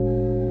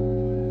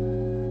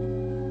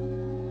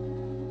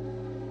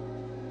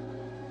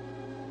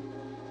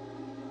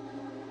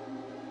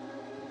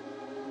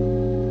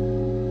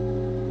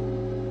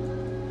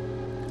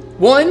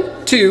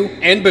1, 2,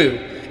 and boo.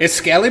 It's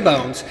Skelly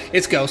Bones.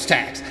 It's Ghost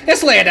Tax.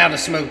 It's Lay It Down to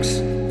Smokes.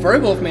 Furry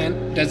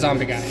Wolfman, Dead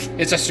Zombie Guy.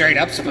 It's a straight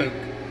up spook.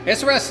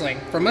 It's wrestling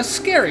from a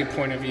scary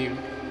point of view.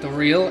 The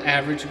real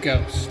average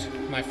ghost.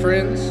 My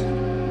friends,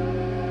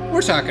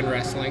 we're talking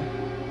wrestling.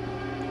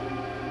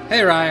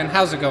 Hey Ryan,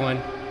 how's it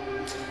going?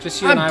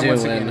 Just you and I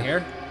once again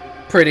here.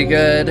 Pretty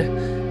good.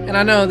 And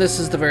I know this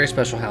is the very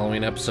special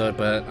Halloween episode,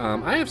 but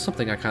I have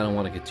something I kind of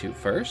want to get to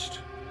first.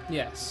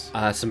 Yes.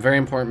 Some very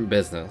important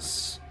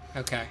business.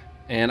 Okay.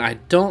 And I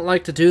don't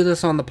like to do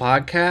this on the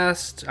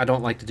podcast. I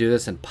don't like to do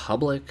this in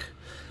public.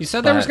 You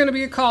said there was going to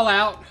be a call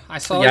out. I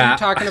saw you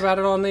talking about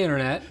it on the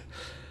internet.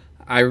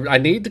 I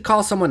need to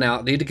call someone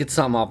out. Need to get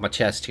something off my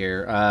chest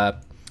here.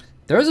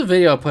 There was a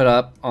video put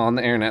up on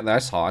the internet that I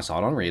saw. I saw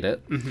it on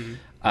Reddit.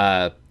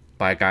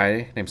 By a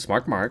guy named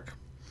Smart Mark.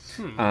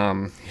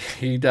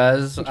 He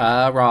does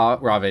raw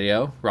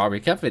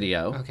recap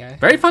video. Okay.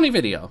 Very funny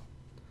video.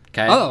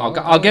 Okay.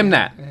 I'll give him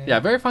that. Yeah,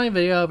 very funny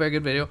video. Very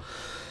good video.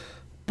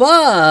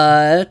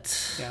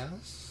 But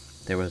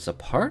yes, there was a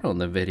part on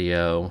the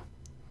video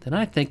that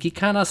I think he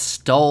kind of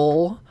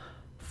stole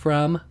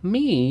from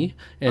me,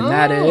 and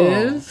that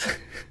is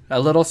a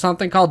little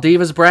something called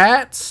Divas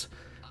Brats.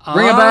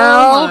 Ring a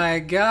bell? Oh my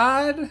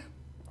god!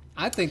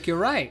 I think you're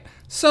right.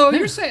 So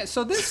you're saying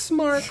this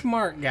Smart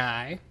Mark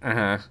guy,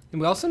 and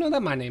we also know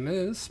that my name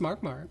is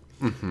Smart Mark.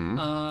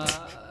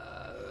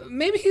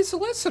 Maybe he's a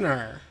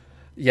listener.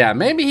 Yeah,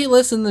 maybe he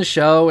listened to the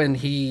show and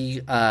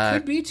he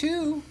could be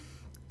two.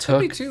 Could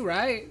be two,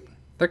 right?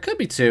 There could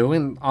be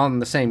two on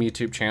the same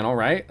YouTube channel,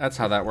 right? That's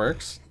how that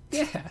works.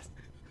 Yeah.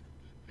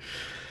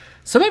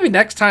 So maybe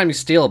next time you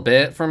steal a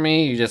bit from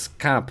me, you just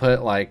kind of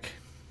put like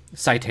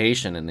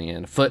citation in the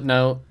end,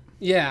 footnote.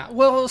 Yeah,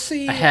 well,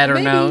 see, a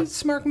header note.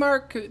 Smart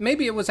Mark,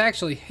 maybe it was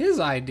actually his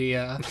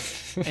idea,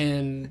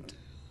 and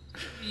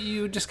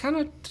you just kind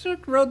of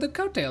rode the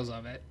coattails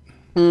of it.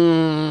 I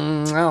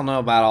don't know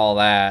about all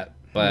that,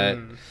 but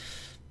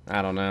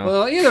I don't know.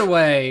 Well, either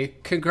way,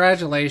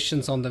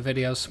 congratulations on the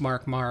video,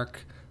 Smart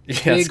Mark.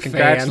 Yes, Big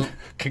fan.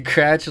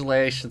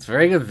 Congratulations.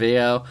 Very good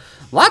video.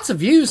 Lots of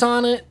views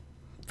on it.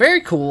 Very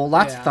cool.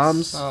 Lots of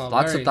thumbs.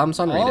 Lots of thumbs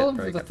on Reddit. All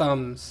of the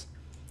thumbs.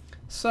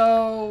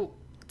 So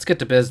let's get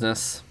to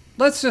business.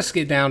 Let's just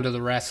get down to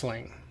the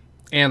wrestling.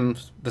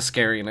 And the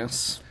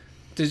scariness.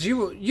 Did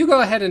you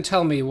go ahead and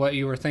tell me what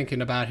you were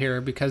thinking about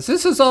here? Because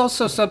this is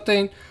also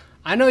something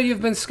I know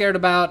you've been scared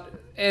about.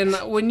 And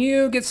when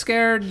you get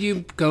scared,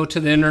 you go to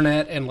the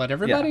internet and let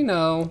everybody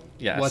know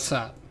what's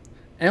up.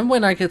 And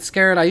when I get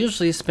scared, I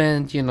usually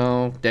spend,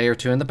 a day or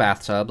two in the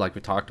bathtub, like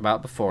we talked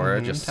about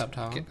before. Just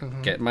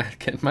getting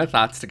my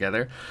thoughts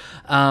together.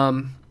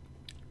 I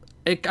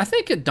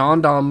think it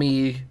dawned on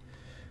me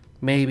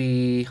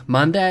maybe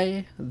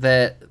Monday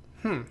that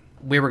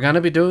we were going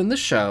to be doing the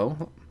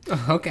show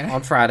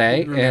on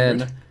Friday.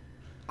 And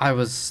I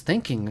was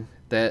thinking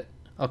that,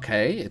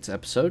 it's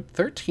episode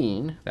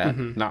 13. That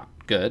not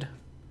good.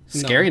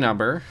 Scary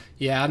number.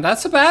 Yeah, and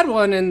that's a bad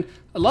one. And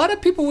a lot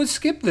of people would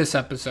skip this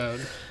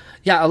episode.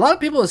 Yeah, a lot of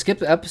people would skip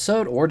the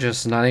episode or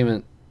just not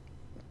even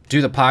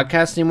do the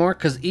podcast anymore.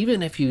 Because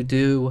even if you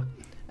do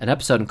an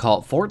episode and call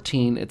it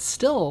 14, it's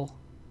still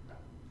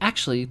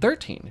actually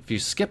 13 if you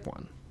skip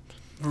one.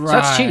 Right. So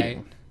that's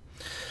cheating.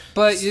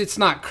 But it's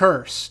not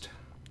cursed.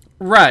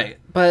 Right.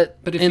 But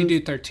if you do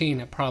 13,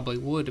 it probably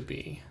would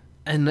be.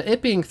 And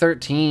it being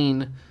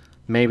 13,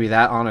 maybe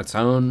that on its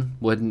own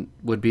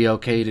would be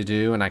okay to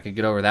do, and I could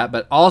get over that.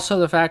 But also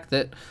the fact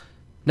that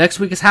next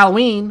week is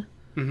Halloween.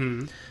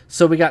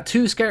 So we got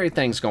two scary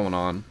things going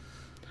on.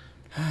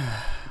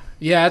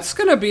 Yeah, it's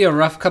going to be a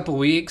rough couple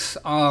weeks.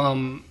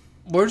 I'm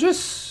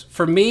just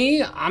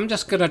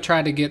going to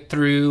try to get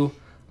through.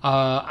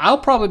 I'll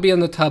probably be in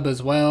the tub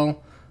as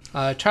well.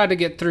 Try to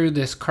get through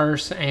this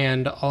curse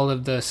and all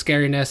of the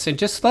scariness and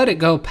just let it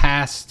go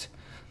past.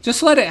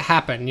 Just let it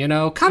happen,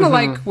 Kind of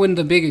like when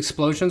the big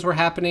explosions were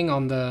happening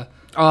on the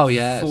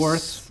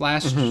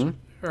 4th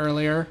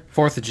earlier.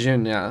 4th of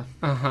June, yeah.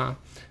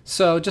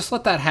 So just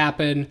let that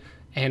happen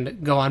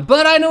and go on.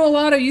 But I know a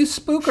lot of you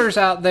spookers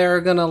out there are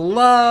going to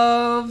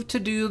love to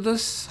do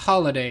this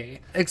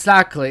holiday.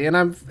 Exactly. And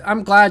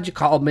I'm glad you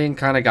called me and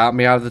kind of got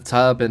me out of the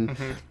tub. And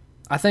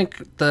I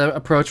think the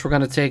approach we're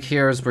going to take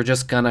here is we're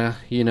just going to,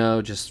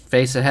 just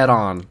face it head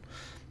on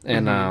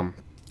and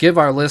give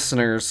our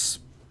listeners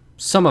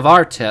some of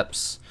our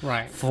tips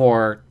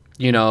for,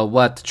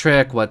 what to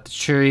trick, what to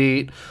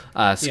treat,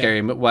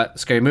 what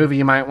scary movie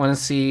you might want to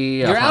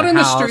see. You're out in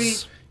the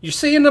street. You're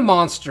seeing the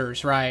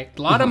monsters, right?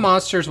 A lot of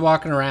monsters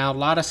walking around, a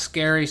lot of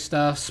scary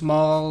stuff,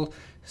 small,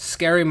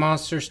 scary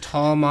monsters,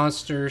 tall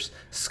monsters,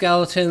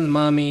 skeleton,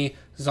 mummy,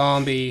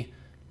 zombie,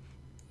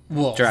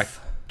 wolf,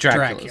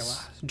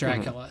 Dracula's.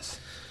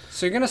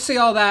 So you're going to see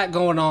all that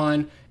going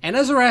on. And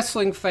as a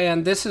wrestling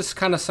fan, this is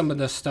kind of some of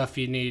the stuff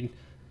you need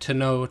to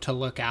know to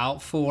look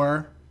out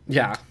for.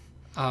 Yeah.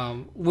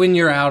 When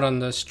you're out on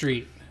the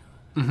street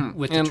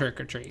with the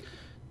trick-or-treat.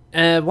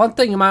 One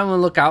thing you might want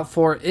to look out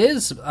for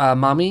is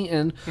Mummy,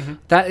 and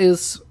that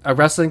is a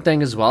wrestling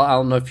thing as well. I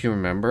don't know if you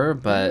remember,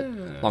 but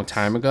a long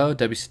time ago,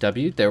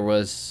 WCW, there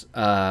was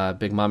a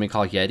big mummy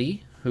called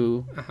Yeti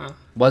who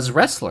was a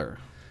wrestler.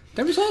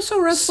 There was also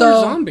Wrestler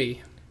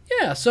Zombie.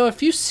 Yeah, so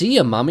if you see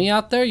a mummy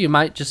out there, you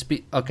might just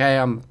be, okay,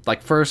 I'm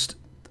like, first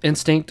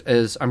instinct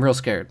is I'm real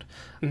scared.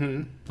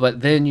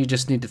 But then you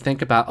just need to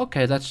think about,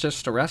 okay, that's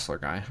just a wrestler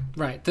guy.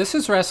 Right. This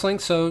is wrestling,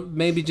 so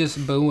maybe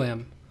just boo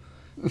him.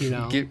 You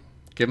know, give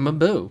him a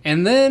boo.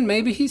 And then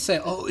maybe he say,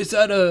 "Oh, is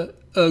that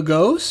a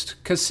ghost?"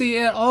 Because see,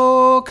 it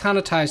all kind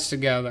of ties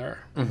together.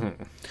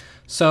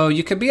 So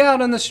you can be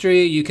out on the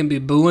street, you can be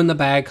booing the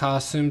bad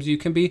costumes, you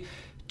can be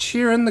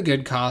cheering the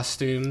good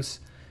costumes,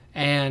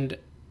 and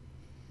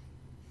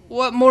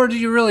what more do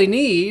you really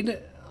need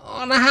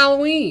on a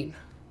Halloween?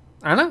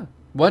 I know.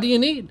 What do you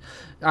need?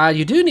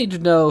 You do need to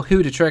know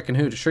who to trick and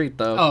who to treat,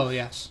 though. Oh,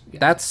 yes.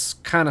 That's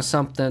kind of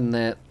something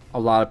that a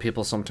lot of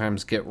people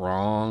sometimes get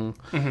wrong.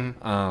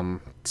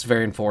 It's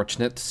very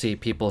unfortunate to see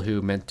people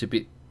who meant to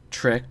be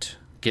tricked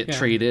get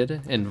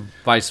treated and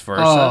vice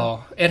versa.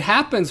 Oh, it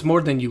happens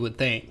more than you would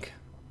think.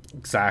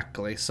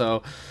 Exactly.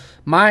 So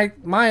my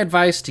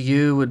advice to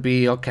you would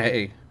be,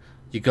 okay,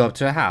 you go up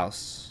to a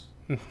house,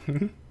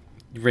 you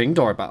ring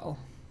doorbell.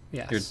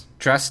 Yes. You're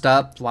dressed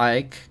up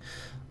like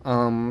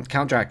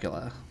Count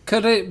Dracula.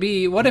 Could it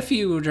be, what if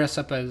you dress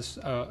up as,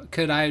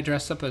 could I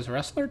dress up as a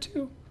wrestler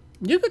too?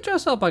 You could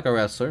dress up like a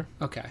wrestler.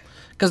 Okay.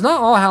 Because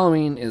not all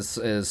Halloween is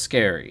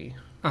scary.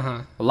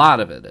 A lot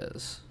of it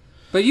is.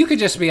 But you could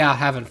just be out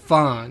having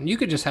fun. You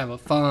could just have a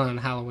fun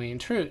Halloween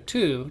true.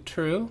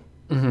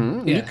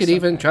 Yes, you could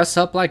even dress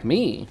up like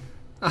me.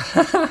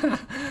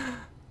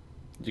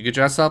 You could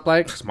dress up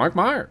like Smart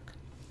Mark.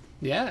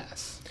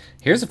 Yes.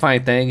 Here's a funny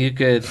thing. You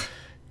could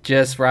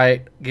just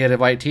get a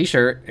white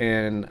t-shirt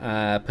and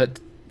put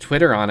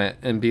Twitter on it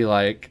and be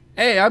like,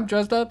 hey, I'm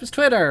dressed up as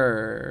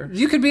Twitter.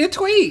 You could be a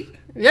tweet.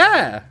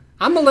 Yeah.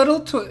 I'm a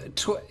little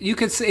you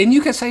could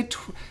say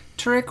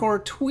trick or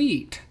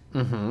tweet.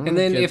 And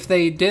then if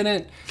they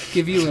didn't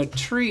give you a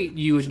treat,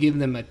 you would give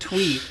them a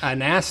tweet, a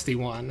nasty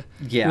one,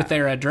 with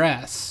their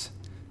address.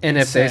 And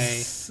if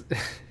say,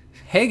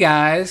 hey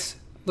guys,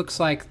 looks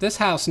like this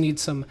house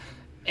needs some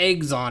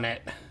eggs on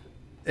it.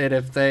 And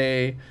if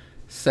they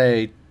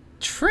say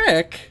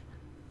trick,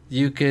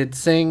 you could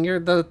sing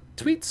the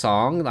tweet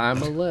song,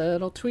 I'm a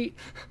little tweet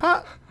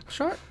pot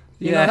short.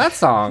 You know that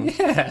song.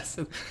 Yes.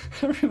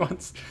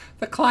 Everyone's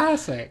the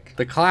classic.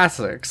 The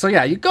classic. So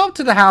yeah, you go up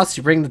to the house,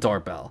 you ring the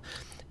doorbell.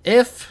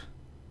 If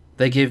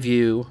they give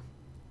you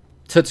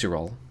Tootsie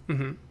Roll,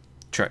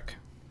 trick.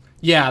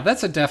 Yeah,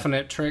 that's a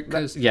definite trick.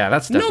 Cause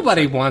that's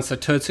nobody wants a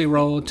Tootsie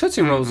Roll.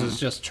 Tootsie Rolls is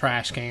just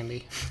trash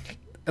candy.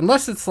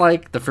 Unless it's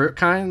like the fruit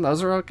kind,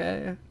 those are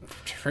okay.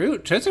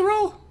 Fruit? Tootsie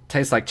Roll?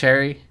 Tastes like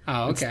cherry.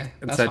 Oh, okay.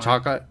 Instead of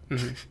chocolate.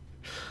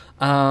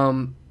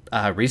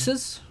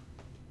 Reese's,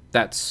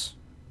 that's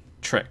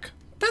trick.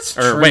 That's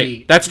treat.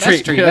 Wait, that's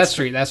treat.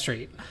 That's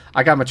treat.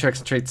 I got my tricks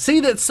and treats. See,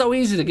 that's so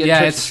easy to get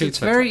tricks and treats. It's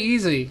very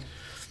easy.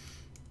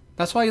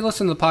 That's why you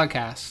listen to the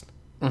podcast.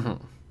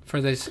 For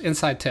these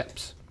inside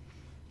tips.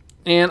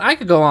 And I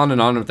could go on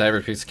and on with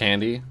every piece of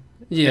candy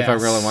if I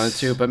really wanted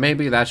to, but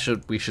maybe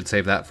we should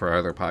save that for our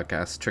other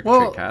podcast, Trick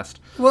or Treat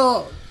Cast.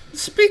 Well,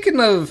 speaking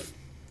of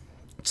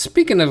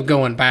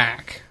going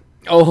back.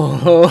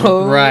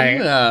 Oh,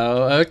 right.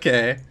 Oh,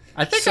 okay.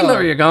 I think I know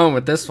where you're going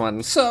with this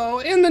one. So,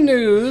 in the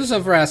news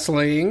of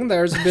wrestling,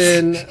 there's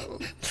been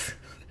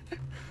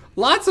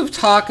lots of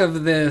talk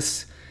of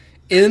this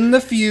in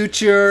the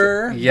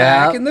future,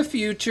 back in the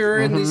future,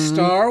 in these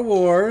Star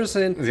Wars,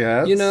 and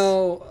you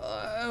know,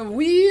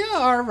 we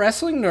are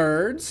wrestling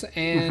nerds,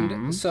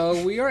 and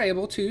so we are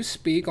able to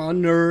speak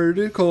on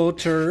nerd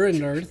culture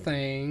and nerd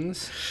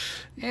things,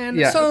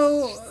 and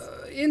so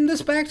in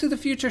this Back to the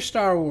Future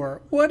Star Wars,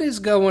 what is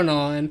going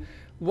on?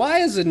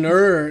 Why, as a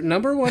nerd,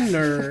 number one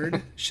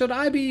nerd, should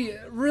I be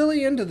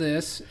really into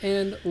this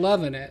and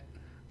loving it?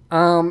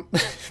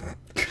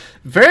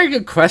 Very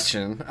good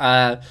question.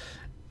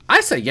 I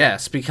say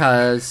yes,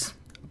 because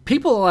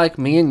people like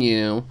me and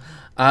you,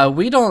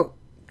 we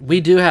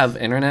do have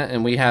internet,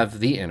 and we have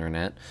the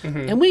internet,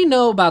 and we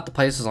know about the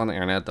places on the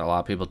internet that a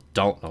lot of people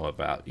don't know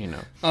about, you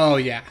know. Oh,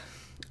 yeah.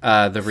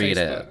 The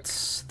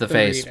Reddits, the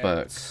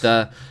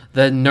Facebook,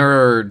 the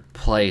nerd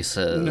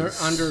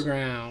places.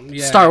 Underground,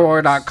 yeah.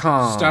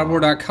 StarWar.com.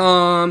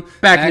 StarWar.com.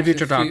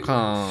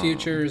 BackToTheFuture.com.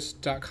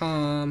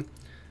 Futures.com.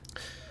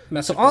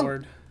 Message So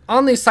board.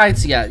 on these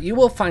sites, you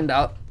will find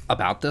out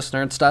about this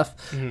nerd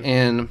stuff.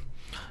 And,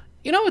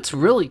 you know, it's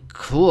really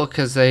cool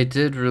because they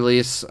did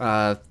release...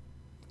 and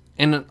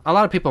a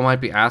lot of people might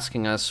be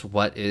asking us,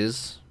 what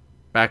is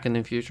Back in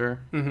the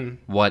Future?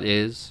 What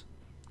is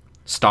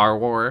Star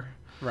Wars?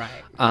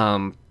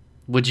 Right.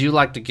 Would you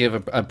like to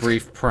give a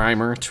brief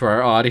primer to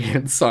our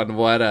audience on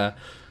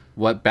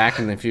what Back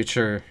in the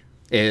Future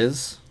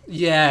is?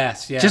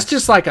 Yes.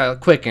 Just like a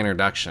quick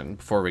introduction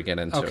before we get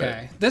into it.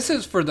 Okay. This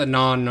is for the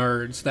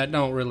non-nerds that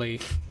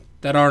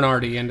aren't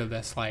already into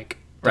this like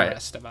the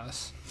rest of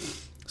us.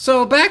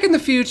 So Back in the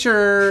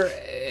Future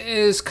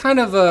is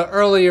kind of a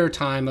earlier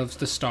time of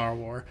the Star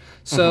Wars.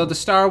 So the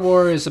Star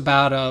Wars is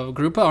about a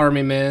group of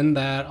army men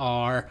that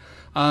are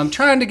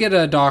trying to get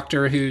a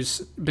doctor who's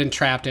been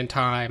trapped in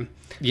time.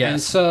 Yes.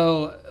 And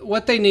so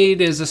what they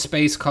need is a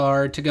space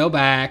card to go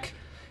back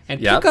and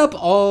pick up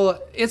all...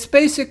 It's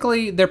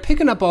basically, they're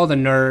picking up all the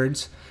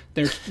nerds.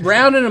 They're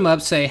rounding them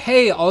up, say,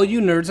 hey, all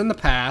you nerds in the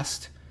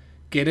past,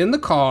 get in the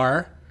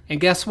car, and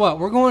guess what?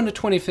 We're going to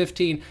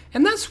 2015.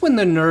 And that's when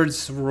the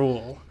nerds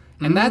rule.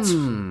 And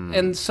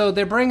and so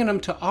they're bringing them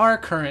to our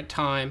current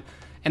time.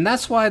 And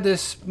that's why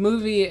this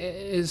movie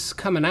is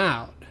coming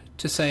out,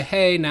 to say,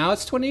 hey, now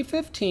it's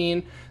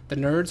 2015. The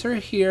nerds are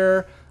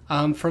here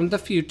from the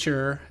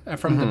future,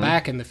 from the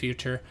back in the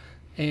future.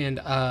 And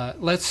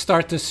let's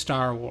start this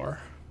Star Wars.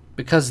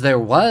 Because there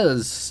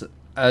was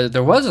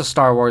a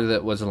Star Wars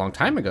that was a long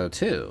time ago,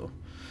 too.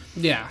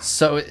 Yeah.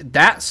 So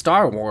that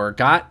Star Wars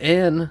got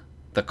in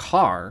the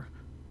car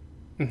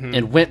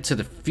and went to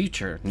the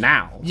future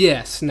now.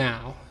 Yes,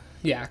 now.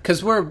 Yeah,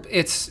 because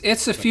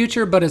it's the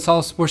future, but it's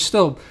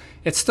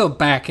still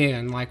back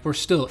in, like we're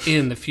still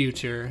in the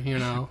future, you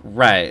know.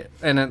 Right,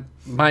 and it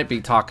might be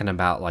talking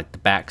about like the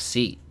back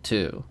seat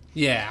too.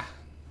 Yeah.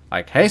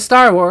 Like, hey,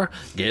 Star Wars,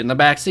 get in the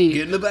back seat.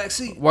 Get in the back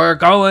seat. We're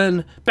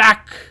going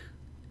back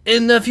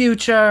in the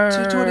future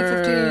to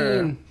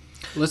 2015.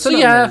 Listen,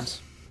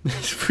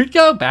 we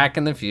go back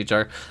in the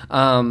future,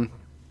 and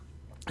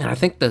I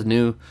think this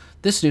new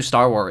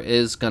Star Wars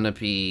is gonna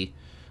be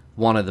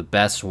one of the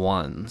best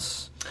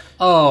ones.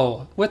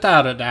 Oh,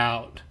 without a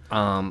doubt.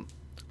 A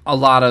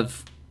lot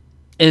of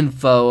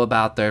info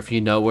about there if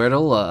you know where to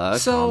look.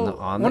 So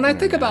when I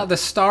think about the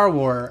Star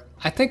Wars,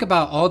 I think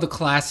about all the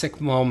classic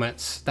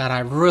moments that I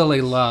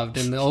really loved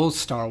in the old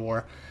Star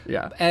Wars.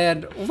 Yeah.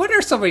 And what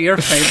are some of your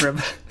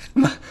favorite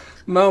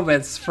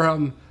moments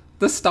from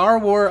the Star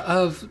Wars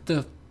of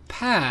the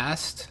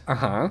past?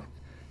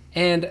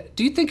 And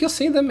do you think you'll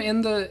see them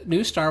in the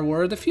new Star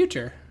Wars of the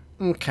future?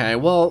 Okay,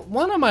 well,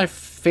 one of my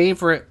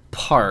favorite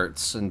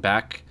parts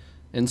back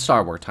in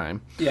Star Wars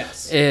time,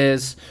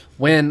 is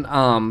when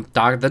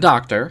the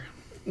Doctor,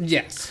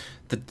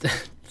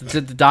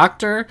 the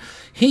Doctor,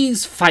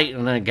 he's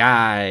fighting a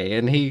guy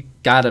and he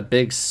got a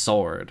big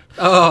sword.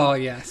 Oh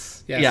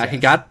yes, he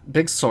got a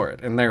big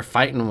sword and they're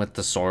fighting with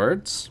the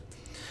swords,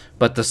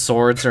 but the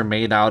swords are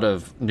made out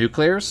of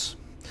nuclears,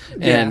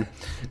 and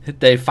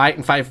they fight,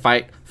 and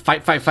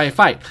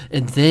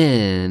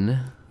then.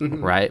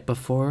 Right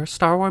before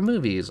Star Wars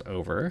movie is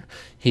over,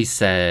 he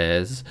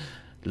says,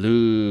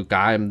 Luke,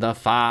 I'm the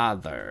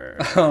father.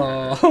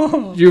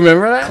 Oh. You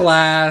remember that?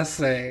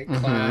 Classic.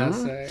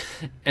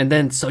 And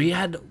then, so we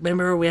had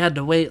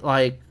to wait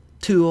like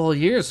 2 whole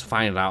years to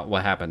find out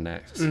what happened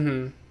next.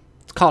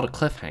 It's called a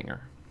cliffhanger.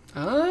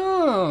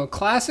 Oh,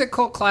 classic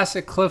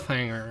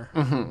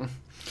cliffhanger.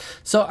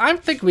 So I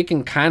think we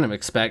can kind of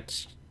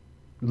expect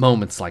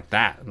moments like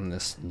that in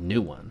this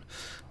new one.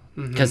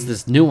 Because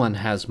this new one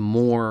has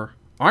more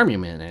army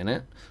men in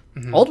it.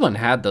 Old one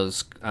had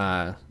those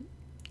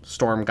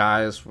storm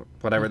guys,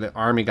 whatever, the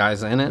army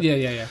guys in it.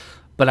 Yeah.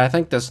 But I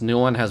think this new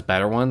one has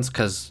better ones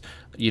because,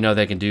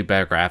 they can do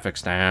better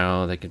graphics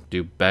now. They can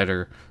do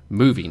better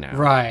movie now.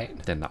 Right.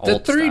 Than the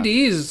old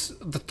 3Ds, stuff.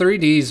 The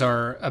 3Ds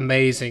are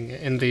amazing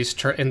in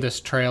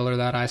this trailer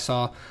that I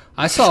saw.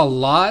 I saw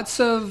lots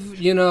of,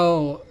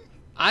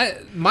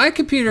 my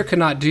computer could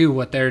not do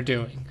what they're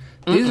doing.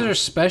 These are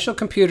special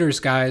computers,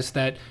 guys,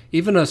 that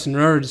even us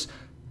nerds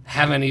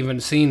haven't even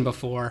seen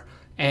before,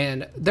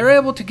 and they're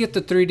able to get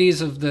the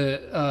 3Ds of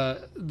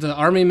the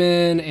army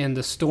men and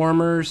the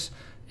stormers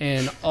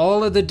and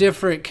all of the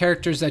different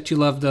characters that you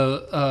love.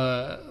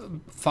 The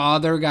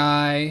father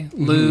guy,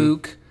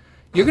 Luke,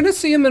 you're gonna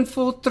see him in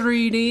full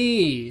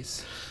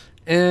 3Ds.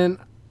 And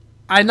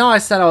I know I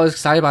said I was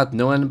excited about the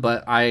new one,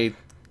 but I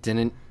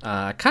didn't.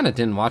 Kind of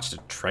didn't watch the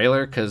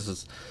trailer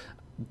because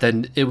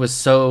then it was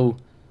so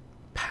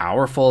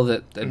powerful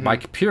that my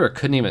computer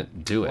couldn't even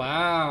do it.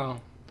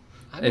 Wow.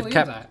 I believe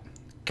that.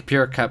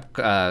 Computer kept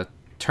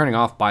turning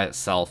off by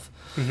itself.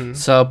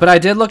 So, but I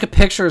did look at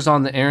pictures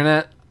on the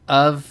internet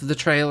of the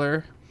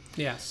trailer.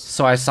 Yes.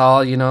 So I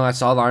saw the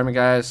army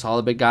guy, I saw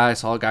the big guy, I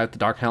saw a guy with the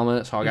dark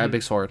helmet, saw a guy with a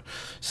big sword.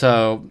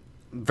 So,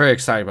 very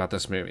excited about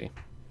this movie.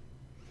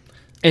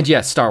 And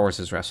yes, Star Wars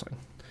is wrestling.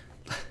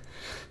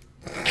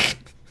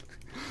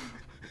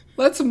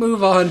 Let's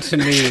move on to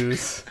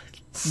news.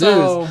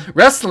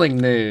 Wrestling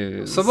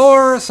news. Some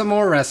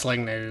more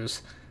wrestling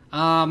news.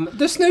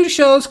 This new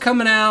show's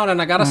coming out,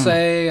 and I gotta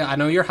say, I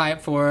know you're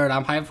hyped for it.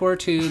 I'm hyped for it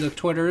too. The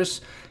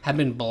Twitters have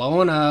been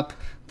blowing up.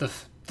 The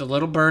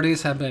little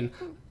birdies have been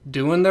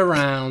doing their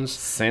rounds,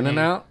 sending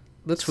out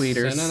the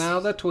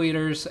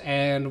tweeters,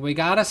 and we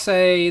gotta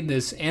say,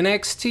 this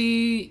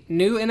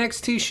new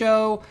NXT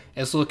show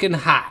is looking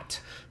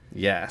hot.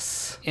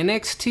 Yes.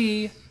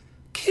 NXT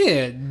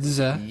Kids.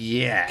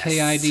 Yes.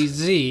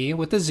 KIDZ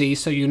with a Z,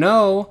 so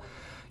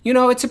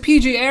it's a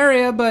PG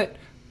area, but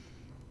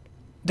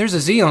there's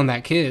a Z on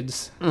that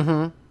Kids.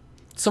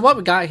 So what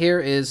we got here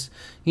is,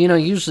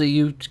 usually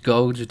you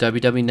go to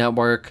WWE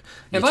Network.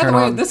 And by the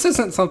way, this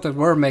isn't something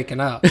we're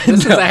making up.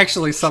 This is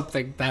actually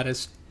something that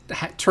is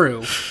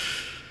true.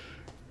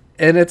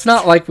 And it's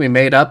not like we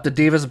made up the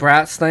Divas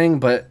Brats thing,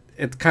 but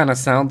it kind of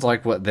sounds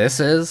like what this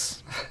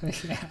is.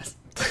 Yes.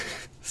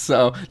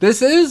 So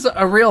this is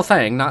a real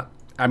thing.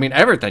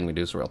 Everything we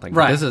do is a real thing.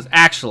 Right. But this is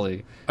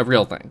actually a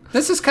real thing.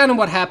 This is kind of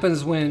what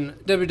happens when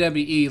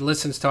WWE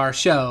listens to our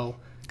show.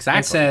 Exactly.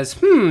 And says,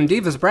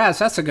 Divas Brats,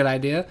 that's a good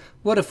idea.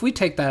 What if we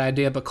take that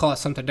idea but call it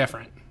something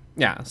different?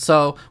 Yeah,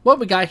 so what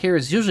we got here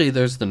is usually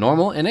there's the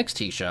normal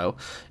NXT show,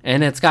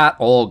 and it's got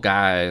old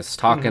guys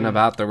talking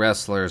about the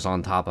wrestlers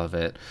on top of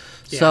it.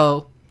 Yeah.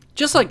 So,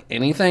 just like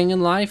anything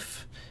in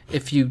life,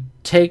 if you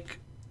take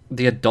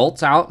the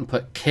adults out and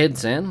put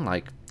kids in,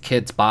 like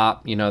Kids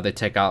Bop, they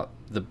take out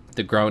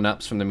the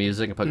grown-ups from the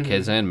music and put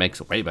kids in, makes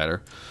it way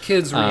better.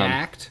 Kids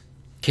react.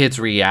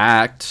 Kids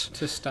react.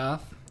 To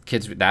stuff.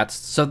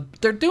 So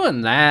they're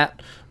doing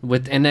that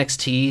with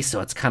NXT, so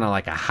it's kind of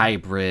like a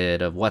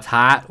hybrid of what's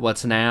hot,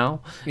 what's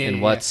now,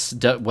 and what's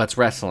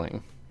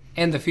wrestling.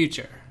 And the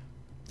future.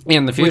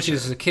 Which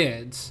is the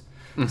kids.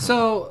 Mm-hmm.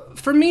 So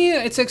for me,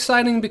 it's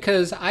exciting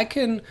because I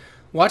can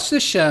watch the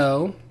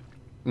show,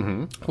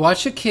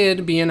 watch a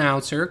kid be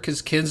announcer,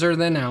 because kids are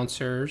the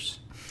announcers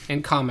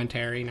and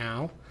commentary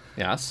now.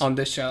 Yes. On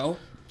this show.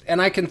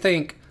 And I can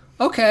think,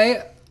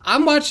 okay,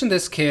 I'm watching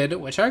this kid,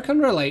 which I can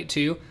relate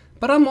to,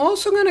 but I'm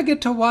also going to get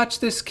to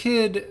watch this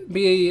kid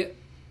be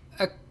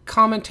a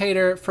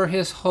commentator for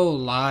his whole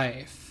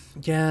life.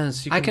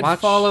 Yes, I can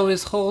follow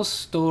his whole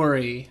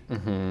story.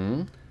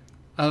 Mm-hmm.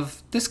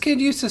 Of this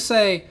kid used to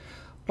say,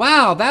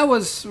 wow, that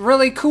was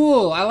really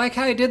cool. I like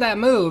how he did that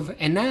move.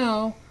 And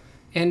now,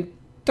 and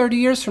 30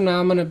 years from now,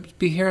 I'm going to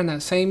be hearing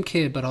that same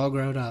kid, but all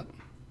grown up.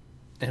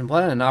 And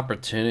what an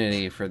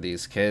opportunity for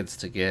these kids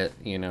to get,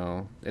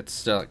 it's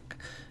still...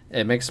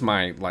 It makes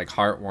my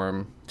heart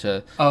warm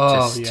to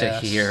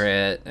hear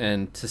it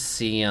and to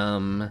see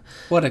them.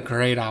 What a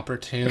great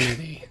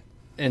opportunity!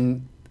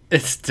 And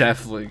it's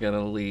definitely going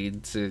to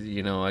lead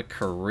to a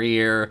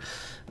career.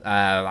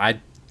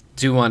 I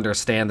do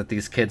understand that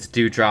these kids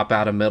do drop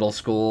out of middle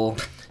school,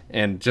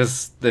 and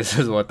just this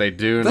is what they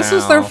do. This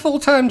is their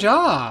full-time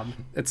job.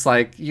 It's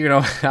like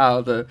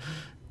how the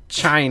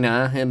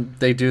China and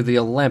they do the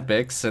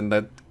Olympics, and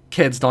the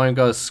kids don't even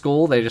go to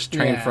school; they just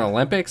train for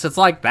Olympics. It's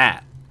like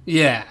that.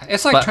 Yeah,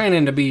 it's like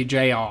training to be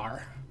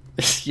JR.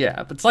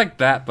 Yeah, it's like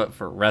that, but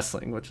for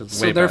wrestling, which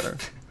is way better.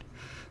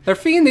 They're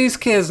feeding these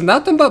kids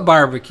nothing but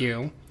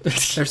barbecue.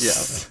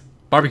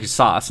 Barbecue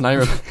sauce, not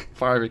even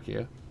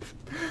barbecue.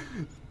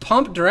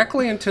 Pumped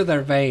directly into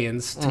their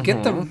veins to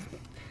get them.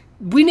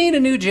 We need a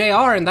new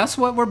JR, and that's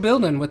what we're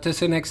building with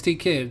this NXT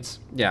kids.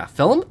 Yeah,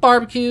 fill them with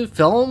barbecue,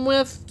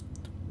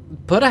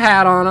 put a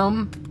hat on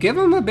them. Give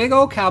them a big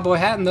old cowboy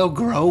hat, and they'll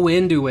grow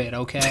into it,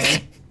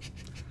 okay?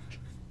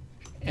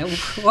 And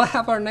we'll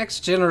have our next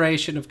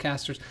generation of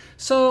casters.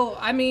 So,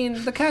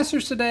 the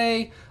casters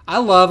today, I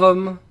love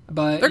them,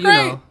 but they're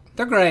great.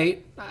 They're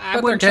great.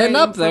 I wouldn't trade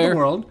them for the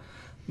world.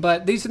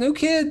 But these new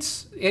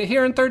kids,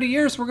 here in 30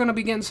 years, we're going to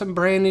be getting some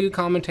brand new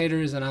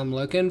commentators, and I'm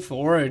looking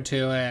forward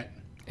to it.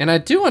 And I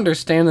do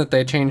understand that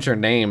they changed their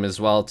name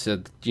as well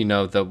to,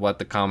 what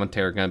the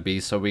commentary are going to be.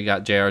 So we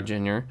got JR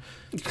Jr.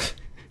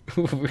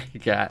 we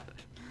got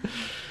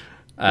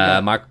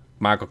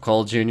Michael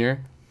Cole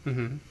Jr.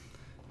 Mm-hmm.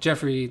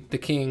 Jeffrey the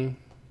King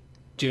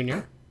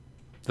Jr.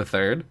 The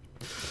third.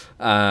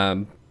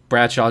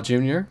 Bradshaw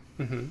Jr.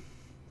 Mm-hmm.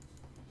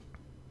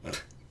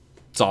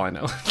 That's all I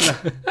know.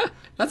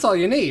 That's all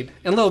you need.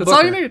 And Lil Booker. That's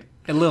all you need.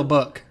 And Lil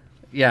Book.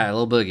 Yeah,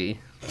 Lil Boogie.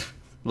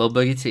 Lil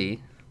Boogie T.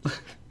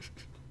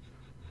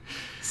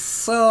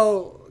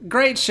 So,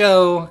 great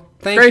show.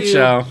 Great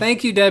show.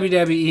 Thank you,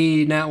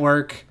 WWE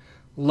Network.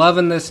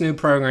 Loving this new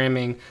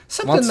programming.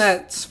 Something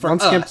that's for us.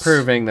 Once again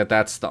proving that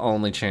that's the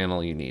only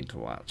channel you need to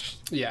watch.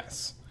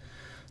 Yes.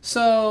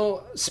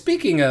 So,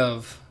 speaking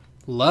of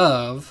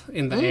love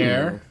in the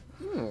air,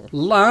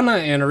 Lana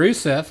and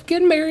Rusev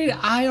getting married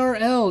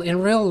IRL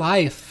in real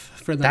life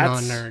for the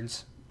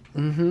non-nerds.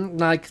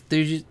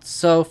 Mm-hmm.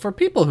 So, for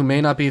people who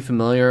may not be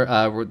familiar,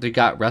 they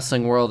got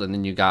Wrestling World and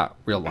then you got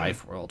Real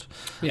Life World.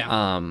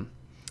 Yeah.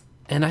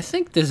 And I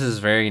think this is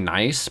very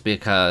nice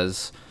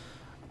because,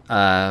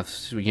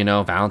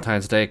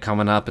 Valentine's Day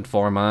coming up in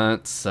 4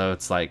 months, so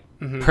it's like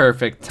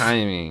perfect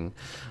timing.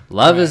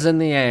 Love is in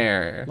the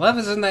air. Love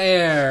is in the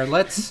air.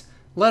 Let's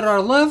let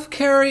our love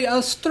carry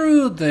us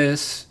through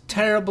this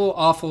terrible,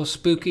 awful,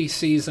 spooky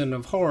season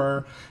of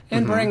horror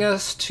and bring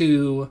us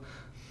to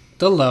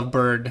the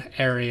Lovebird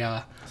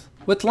area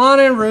with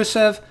Lana and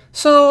Rusev.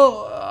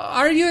 So,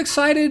 are you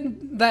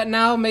excited that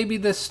now maybe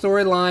this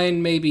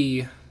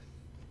storyline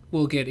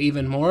will get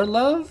even more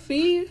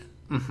lovey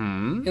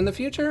in the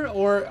future?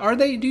 Or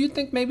do you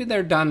think maybe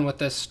they're done with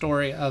this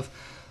story of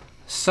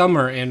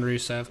Summer and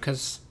Rusev?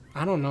 Because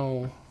I don't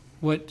know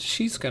what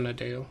she's gonna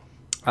do.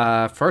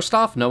 First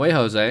off, No Way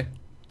Jose.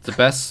 It's the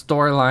best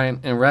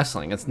storyline in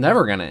wrestling. It's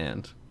never gonna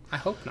end. I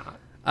hope not.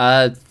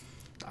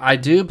 I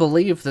do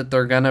believe that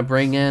they're going to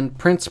bring in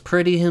Prince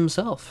Pretty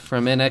himself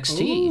from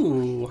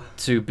NXT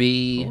to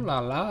be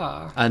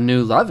a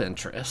new love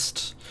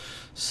interest.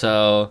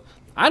 So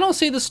I don't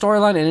see the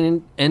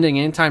storyline ending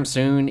anytime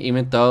soon,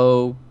 even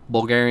though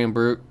Bulgarian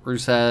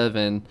Rusev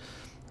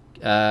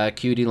and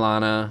Cutie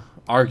Lana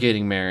are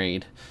getting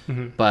married.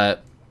 Mm-hmm.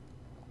 But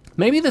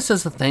maybe this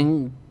is the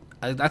thing.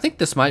 I think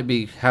this might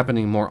be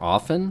happening more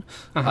often,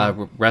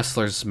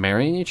 wrestlers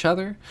marrying each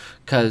other,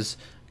 because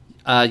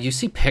you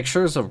see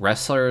pictures of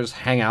wrestlers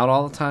hang out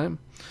all the time.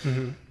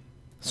 Mm-hmm.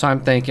 So I'm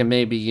thinking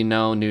maybe,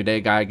 New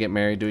Day guy get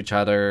married to each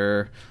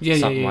other,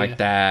 something like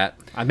that.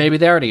 Maybe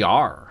they already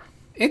are.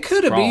 It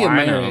could be a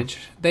marriage.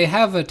 They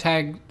have a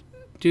tag.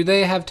 Do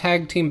they have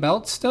tag team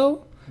belts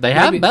still? They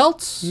have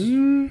belts.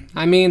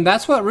 I mean,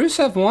 that's what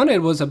Rusev wanted,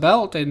 was a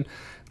belt, and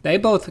they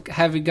both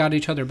have got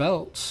each other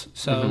belts.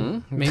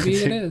 So maybe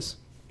it is.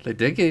 They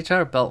did get each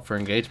other a belt for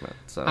engagement.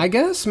 So I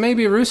guess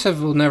maybe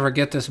Rusev will never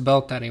get this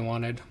belt that he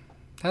wanted.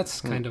 That's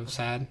kind of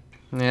sad.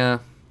 Yeah.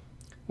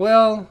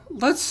 Well,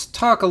 let's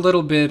talk a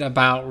little bit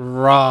about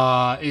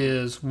Raw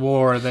is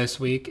War this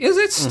week. Is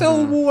it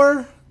still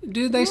war?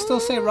 Do they still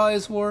say Raw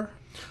is War?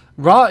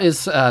 Raw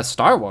is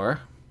Star Wars.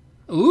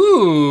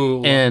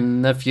 Ooh.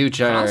 In the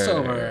future.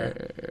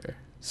 Crossover.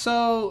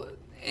 So,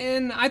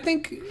 and I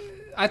think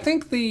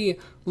the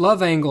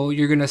love angle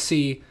you're going to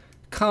see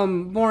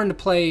come more into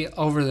play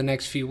over the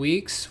next few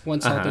weeks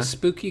once all this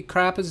spooky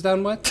crap is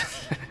done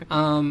with.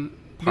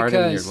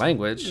 Pardon your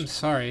language. I'm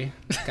sorry,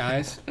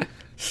 guys.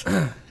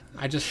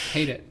 I just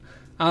hate it.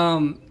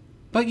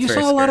 But you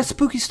saw a lot of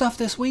spooky stuff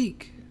this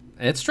week.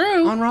 It's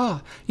true. On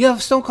Raw. You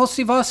have Stone Cold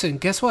Steve Austin.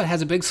 Guess what?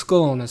 Has a big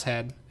skull on his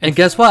head. And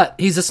guess what?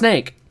 He's a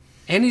snake.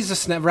 And he's a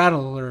snap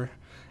rattler.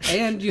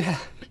 And you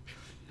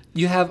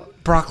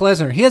have Brock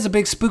Lesnar. He has a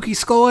big spooky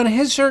skull on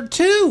his shirt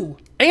too.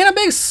 And a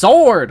big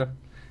sword.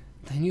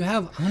 Then you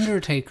have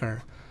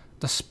Undertaker.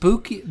 The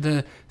spook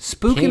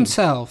king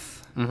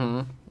himself.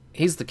 Mm-hmm.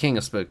 He's the king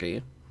of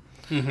spooky.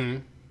 Mm-hmm.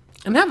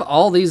 And have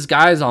all these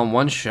guys on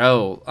one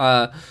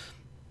show.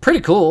 Pretty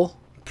cool.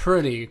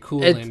 Pretty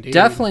cool indeed. It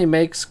definitely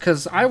makes,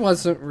 because I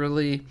wasn't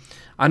really...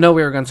 I know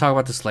we were going to talk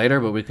about this later,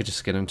 but we could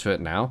just get into it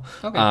now.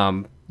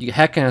 Okay.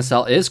 Heck in a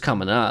Cell is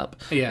coming up.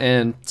 Yeah.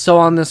 And so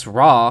on this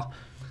Raw,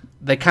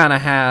 they kind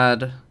of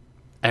had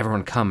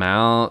everyone come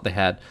out. They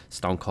had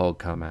Stone Cold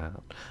come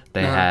out.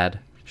 They had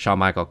Shawn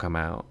Michaels come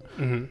out.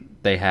 Mm-hmm.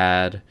 They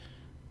had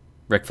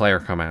Ric Flair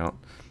come out.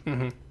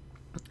 Mm-hmm.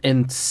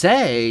 And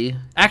say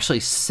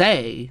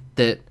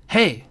that,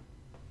 hey,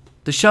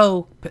 the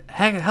show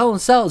Hell in a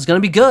Cell is going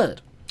to be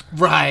good.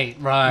 Right.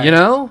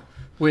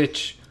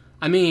 Which,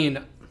 I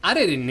mean, I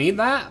didn't need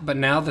that, but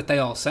now that they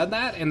all said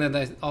that, and then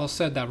they all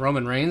said that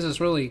Roman Reigns is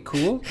really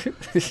cool,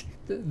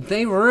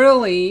 they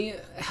really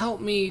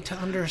helped me to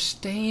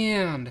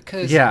understand.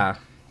 Because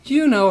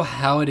you know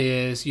how it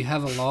is. You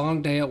have a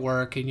long day at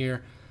work, and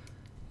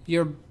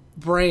your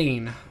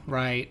brain,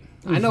 right?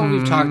 I know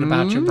we've talked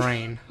about your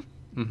brain.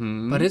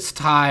 Mm-hmm. But it's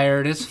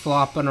tired, it's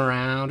flopping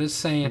around, it's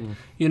saying,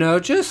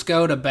 just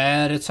go to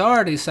bed, it's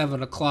already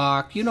 7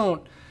 o'clock,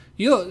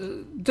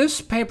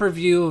 this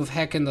pay-per-view of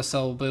Heck in the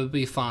Cell will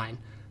be fine.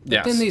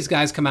 But then these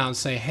guys come out and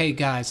say, hey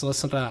guys,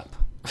 listen up.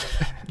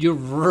 You're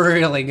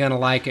really going to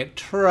like it,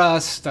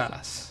 trust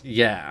us.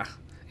 Yeah.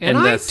 And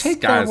I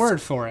take their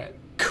word for it.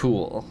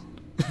 Cool.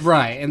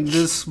 Right, and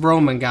this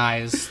Roman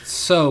guy is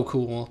so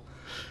cool.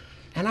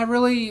 And I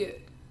really,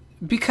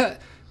 think of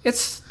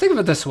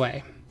it this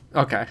way.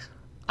 Okay.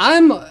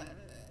 I'm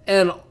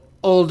an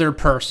older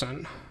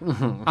person.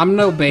 Mm-hmm. I'm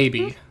no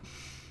baby.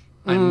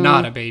 I'm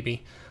not a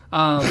baby.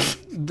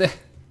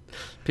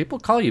 People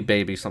call you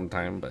baby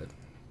sometime, but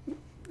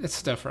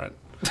it's different.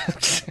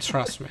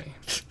 Trust me.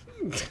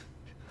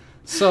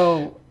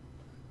 So,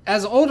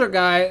 as an older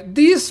guy,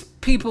 these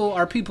people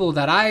are people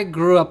that I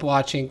grew up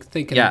watching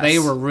thinking they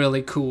were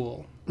really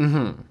cool.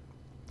 Mm-hmm.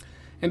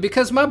 And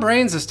because my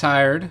brain's is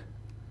tired,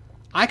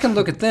 I can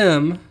look at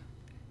them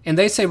and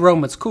they say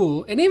Roman's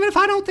cool, and even if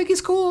I don't think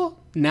he's cool,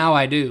 now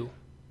I do.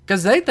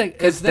 Because they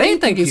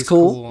think he's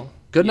cool.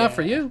 Good enough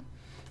for you.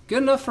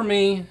 Good enough for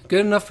me.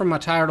 Good enough for my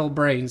tired old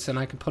brains, and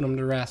I can put them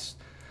to rest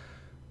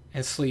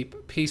and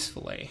sleep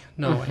peacefully,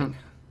 knowing. Mm-hmm.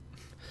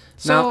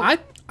 So now,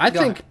 I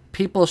think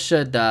people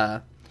should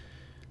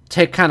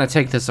take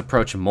this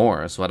approach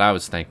more. Is what I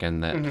was thinking.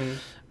 That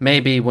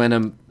maybe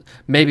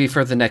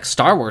for the next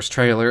Star Wars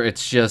trailer,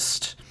 it's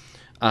just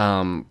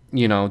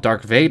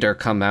Darth Vader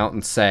come out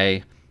and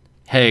say,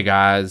 hey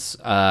guys,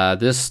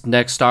 this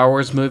next Star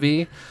Wars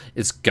movie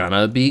is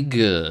gonna be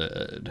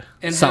good.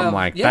 And something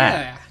like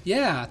that.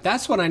 Yeah,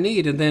 that's what I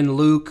need. And then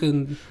Luke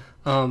and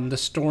the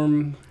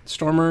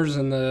Stormers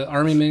and the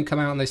Army men come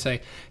out and they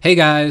say, hey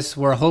guys,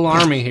 we're a whole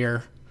army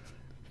here.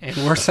 And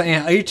we're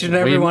saying, each and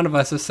every one of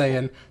us is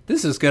saying,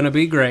 this is gonna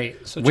be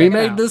great. So we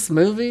made this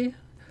movie.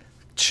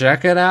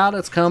 Check it out.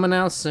 It's coming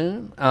out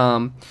soon.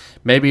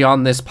 Maybe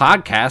on this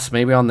podcast,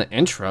 maybe on the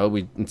intro,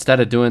 we instead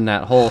of doing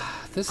that whole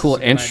cool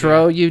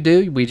intro idea. You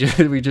do,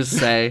 we just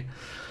say,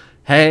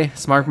 "Hey,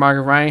 Smart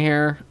Margaret Ryan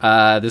here.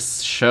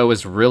 This show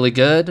is really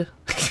good.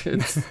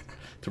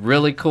 It's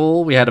really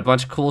cool. We had a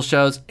bunch of cool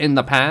shows in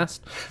the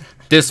past.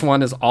 This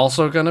one is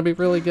also going to be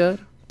really good.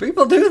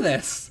 People do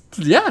this.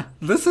 Yeah.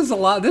 This is a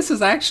lot. This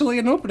is actually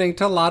an opening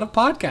to a lot of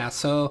podcasts.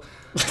 So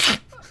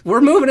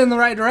we're moving in the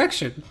right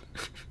direction.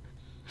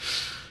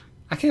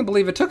 I can't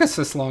believe it took us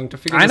this long to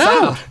figure this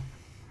out.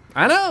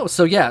 I know.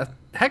 So yeah,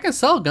 Heck and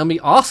Cell going to be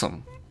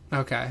awesome.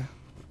 Okay.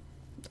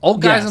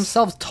 Old guys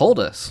themselves told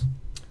us.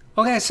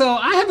 Okay, so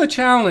I have a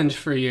challenge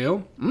for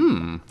you.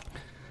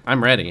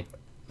 I'm ready.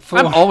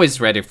 I'm always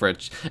ready for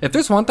it. If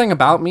there's one thing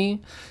about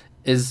me,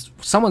 is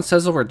someone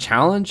says the word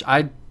challenge,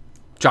 I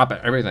drop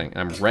everything.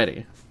 I'm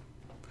ready.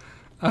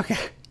 Okay.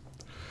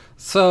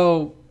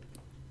 So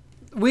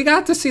we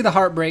got to see the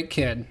Heartbreak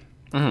Kid,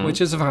 which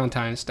is a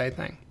Valentine's Day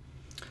thing.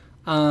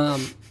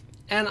 And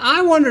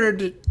I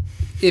wondered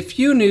if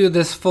you knew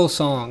this full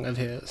song of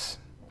his.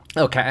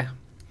 Okay.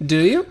 Do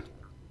you?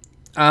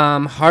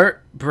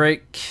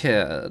 Heartbreak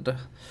Kid.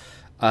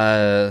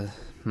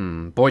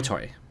 Boy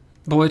Toy.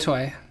 Boy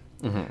Toy.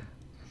 Mm-hmm.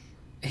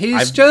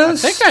 I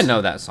think I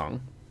know that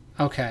song.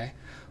 Okay.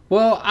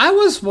 Well, I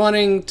was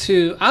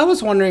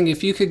wondering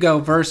if you could go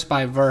verse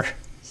by verse.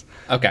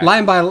 Okay.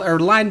 Line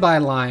by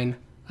line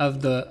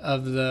of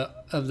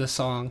the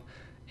song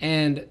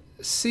and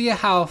see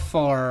how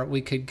far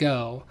we could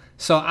go.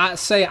 So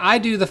I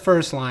do the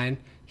first line.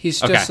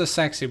 He's just a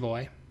sexy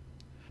boy.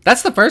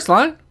 That's the first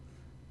line?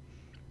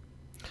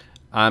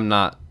 I'm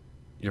not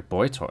your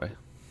boy toy.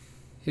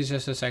 He's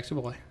just a sexy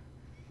boy.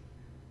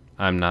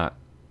 I'm not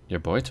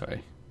your boy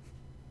toy.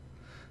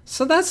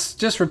 So that's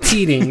just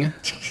repeating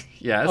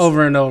yes.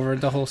 over and over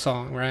the whole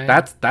song, right?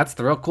 That's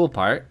the real cool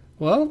part.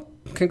 Well,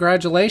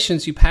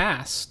 congratulations, you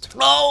passed.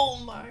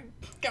 Oh my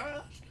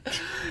god.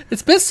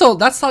 It's been so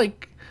this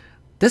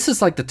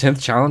is like the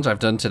 10th challenge I've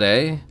done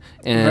today,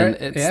 and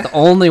it's the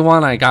only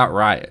one I got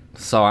right.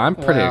 So I'm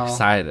pretty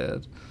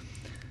excited.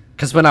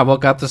 Because when I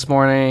woke up this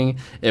morning,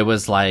 it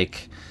was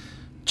like,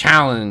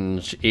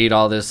 challenge, eat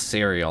all this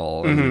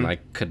cereal, and I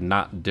could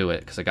not do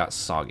it because it got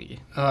soggy.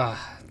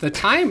 The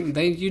time,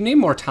 you need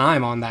more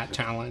time on that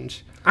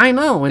challenge. I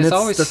know, and it's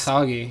always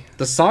soggy.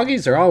 The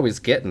soggies are always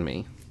getting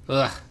me.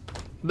 Ugh.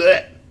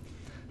 Blech.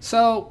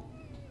 So,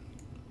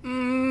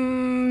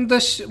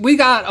 we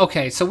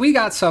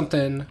got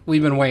something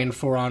we've been waiting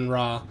for on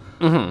Raw.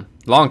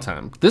 Long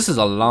time. This is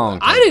a long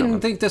time. I didn't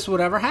think this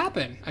would ever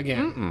happen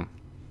again.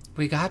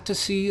 We got to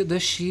see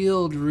the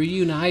Shield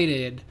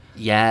reunited.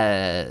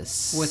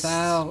 Yes.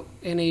 Without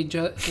any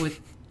just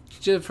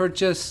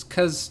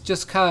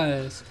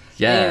cause.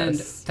 Yes. And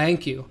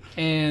thank you.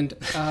 And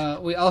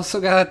we also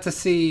got to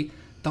see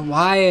the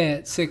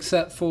Wyatts,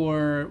 except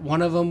for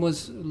one of them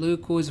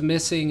Luke was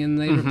missing,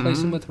 and they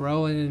replaced him with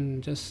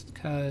Rowan just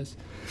cause.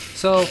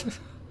 So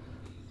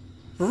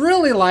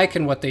really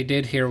liking what they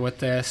did here with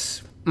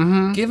this.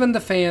 Given the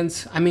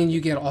fans, I mean, you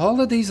get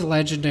all of these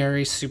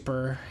legendary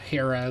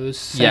superheroes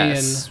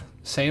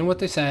saying what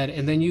they said,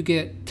 and then you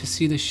get to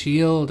see the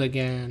Shield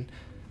again.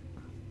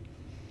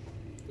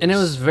 And it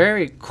was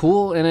very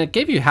cool, and it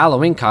gave you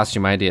Halloween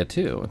costume idea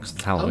too, because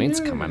Halloween's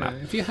coming up.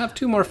 If you have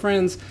 2 more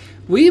friends,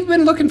 we've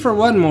been looking for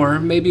 1 more.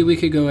 Maybe we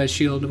could go as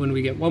Shield when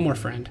we get 1 more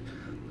friend,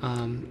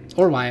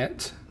 or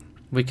Wyatt.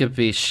 We could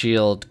be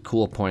Shield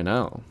Cool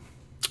 .0.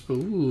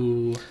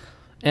 Ooh.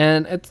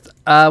 And it's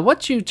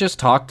what you just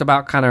talked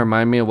about kind of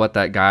remind me of what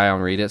that guy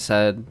on Reddit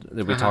said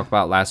that we talked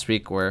about last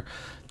week, where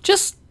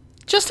just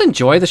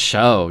enjoy the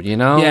show, you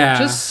know? Yeah.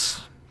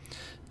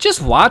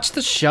 Just watch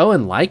the show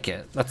and like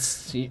it.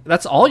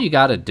 That's all you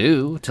got to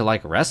do to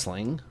like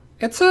wrestling.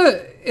 It's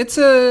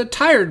a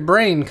tired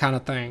brain kind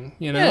of thing,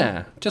 you know?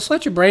 Yeah. Just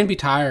let your brain be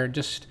tired.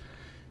 Just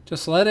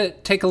let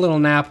it take a little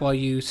nap while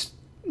you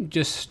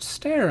just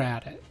stare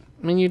at it.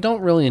 I mean, you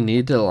don't really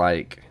need to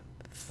like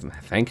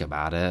think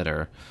about it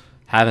or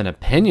have an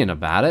opinion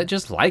about it.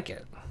 Just like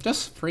it.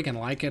 Just freaking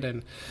like it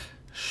and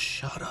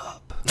shut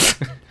up.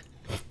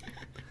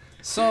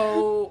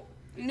 So,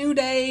 New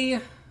Day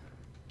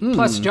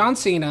plus John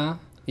Cena.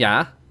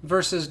 Yeah.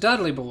 Versus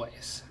Dudley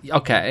Boys.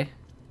 Okay.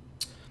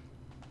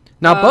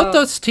 Now, aren't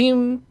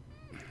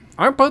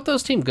both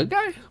those team good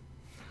guy?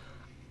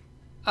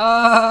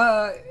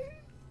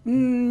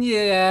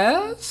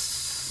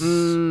 Yes.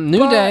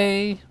 New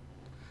Day.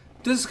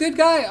 Does good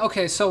guy...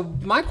 Okay, so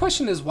my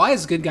question is, why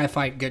is good guy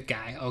fight good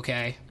guy?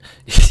 Okay.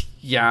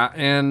 Yeah,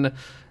 and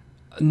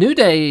New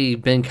Day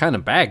been kind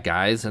of bad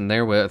guys, and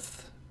they're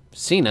with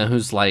Cena,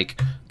 who's like...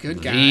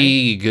 Good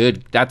guy.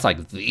 That's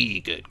like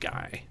the good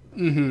guy.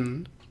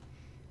 The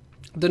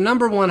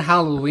number 1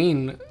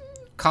 Halloween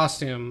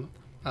costume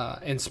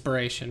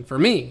inspiration for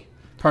me,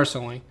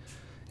 personally,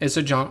 is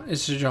a John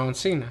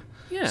Cena.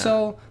 Yeah.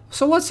 So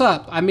what's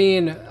up? I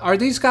mean, are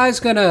these guys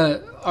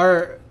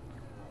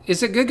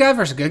is it good guy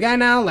versus good guy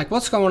now? Like,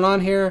 what's going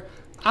on here?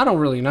 I don't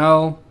really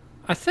know.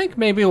 I think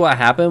maybe what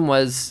happened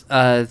was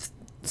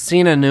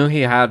Cena knew he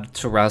had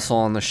to wrestle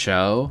on the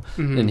show,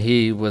 and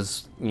he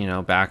was,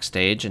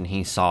 backstage, and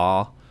he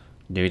saw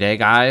New Day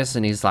guys,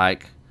 and he's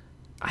like,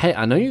 hey,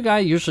 I know you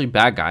guys usually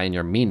bad guy and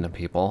you're mean to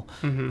people,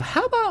 but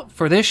how about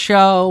for this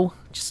show,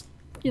 just,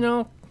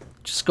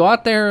 just go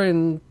out there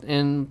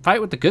and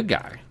fight with the good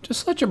guy.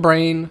 Just let your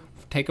brain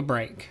take a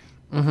break.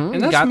 Mm-hmm.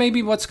 And that's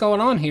maybe what's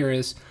going on here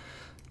is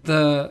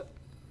the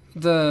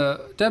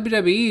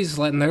WWE's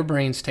letting their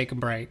brains take a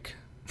break.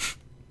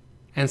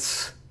 And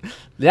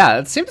yeah,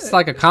 it seems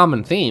like a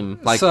common theme.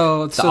 Like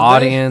the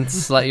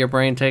audience let your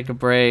brain take a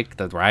break.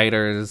 The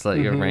writers let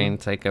your brain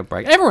take a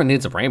break. Everyone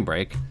needs a brain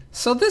break.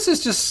 So this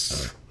is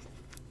just...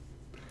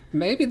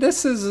 Maybe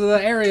this is the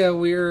area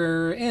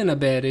we're in a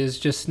bit, is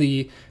just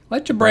the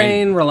let your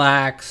brain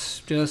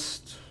relax.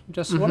 Just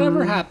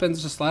whatever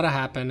happens, just let it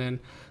happen, and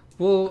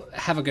we'll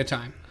have a good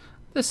time.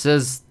 This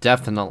is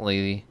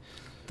definitely...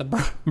 The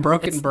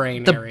broken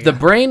brain area. The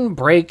brain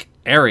break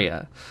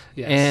area.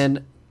 Yes.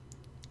 And...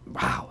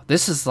 wow,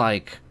 this is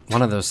like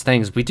one of those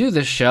things. We do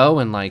this show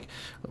and like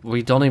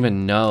we don't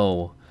even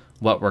know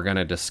what we're going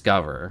to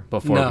discover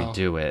before we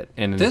do it.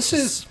 And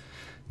this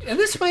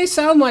may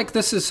sound like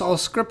this is all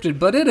scripted,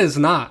 but it is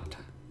not.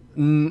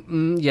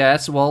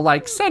 Yes, well,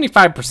 like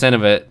 75%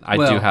 of it I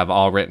do have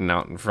all written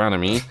out in front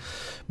of me,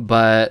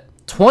 but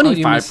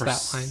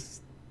 25%.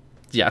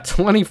 Yeah,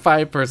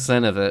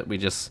 25% of it we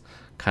just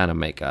kind of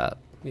make up.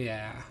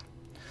 Yeah.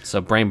 So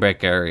brain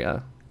break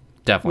area.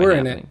 Definitely we're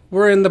happening. In it.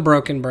 We're in the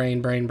broken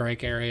brain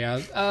break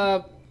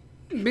area.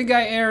 Big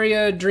guy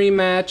area, dream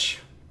match.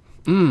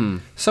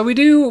 So we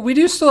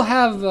do still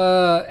have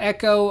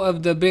echo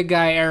of the big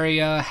guy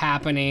area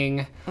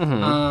happening.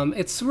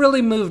 It's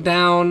really moved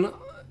down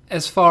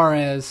as far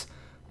as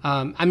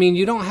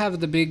you don't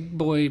have the big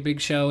boy Big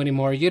Show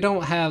anymore. You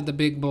don't have the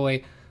big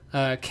boy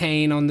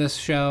Kane on this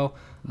show.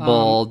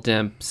 Bull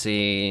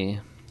Dempsey.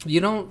 You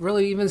don't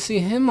really even see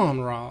him on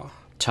Raw.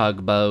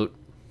 Tugboat.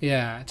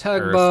 Yeah,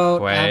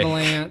 Tugboat, Earthquake.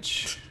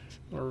 Avalanche.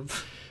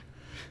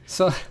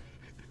 So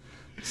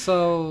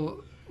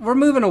we're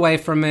moving away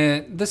from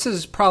it. This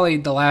is probably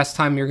the last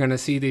time you're going to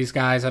see these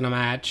guys in a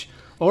match,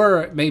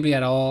 or maybe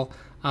at all.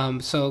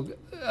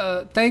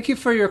 Thank you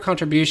for your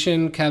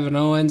contribution, Kevin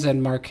Owens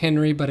and Mark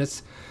Henry,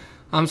 but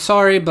I'm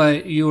sorry,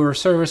 but your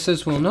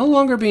services will no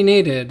longer be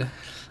needed.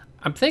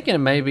 I'm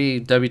thinking maybe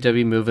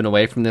WWE moving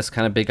away from this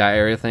kind of big guy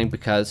area thing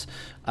because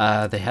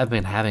they have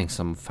been having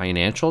some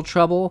financial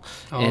trouble,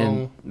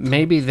 and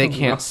maybe they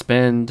can't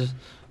spend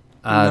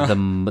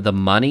the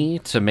money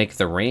to make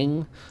the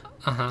ring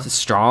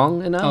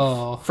strong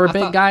enough for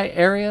big guy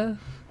area.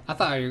 I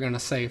thought you were going to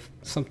say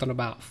something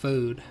about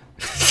food.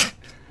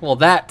 Well,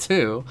 that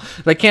too.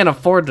 They can't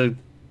afford to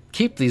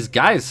keep these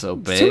guys so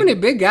big. Too many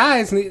big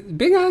guys.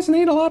 Big guys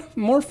need a lot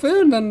more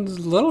food than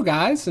little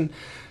guys, and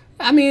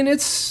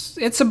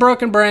it's a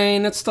broken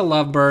brain. It's the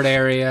Lovebird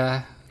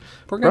area.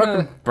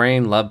 Broken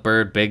brain,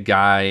 Lovebird, big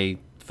guy,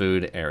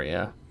 food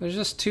area. There's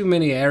just too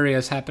many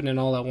areas happening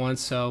all at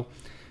once. So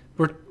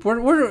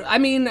we're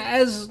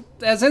as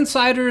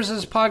insiders,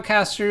 as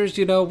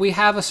podcasters, we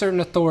have a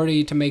certain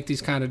authority to make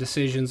these kind of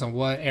decisions on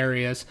what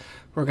areas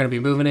we're going to be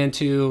moving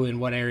into and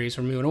what areas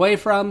we're moving away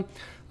from.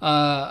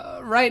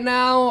 Right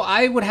now,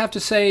 I would have to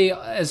say,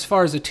 as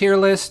far as a tier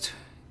list,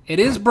 it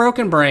is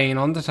Broken Brain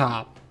on the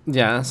top.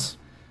 Yes.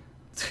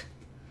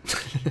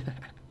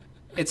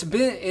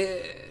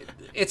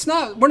 It's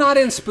not. We're not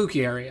in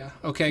spooky area,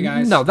 okay,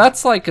 guys. No,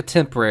 that's like a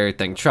temporary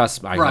thing.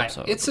 Trust me, I hope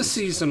so. It's a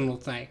seasonal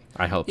thing.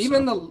 I hope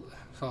so.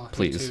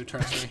 Please, too,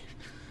 trust me.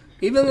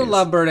 Even the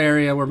Lovebird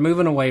area, we're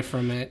moving away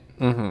from it.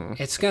 Mm-hmm.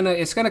 It's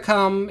gonna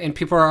come, and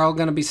people are all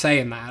gonna be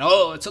saying that.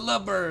 Oh, it's a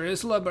Lovebird.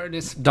 It's a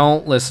Lovebird.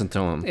 Don't listen to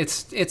them.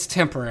 It's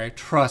temporary.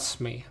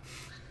 Trust me.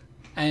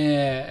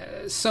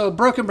 So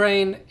Broken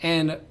Brain,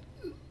 and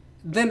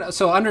then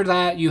under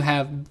that you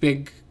have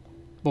Big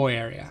Boy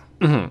area.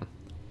 Mm-hmm.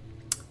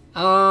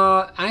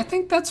 I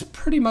think that's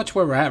pretty much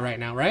where we're at right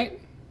now, right?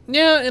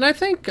 Yeah, and I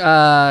think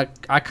I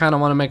kind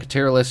of want to make a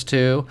tier list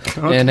too,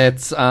 okay. And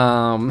it's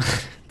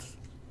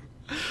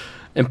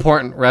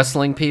important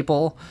wrestling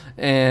people,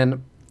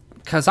 and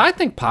because I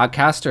think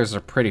podcasters are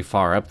pretty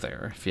far up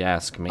there, if you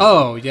ask me.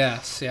 Oh,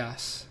 yes.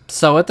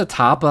 So at the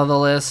top of the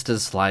list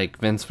is like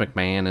Vince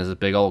McMahon is a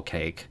big old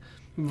cake.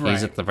 Right.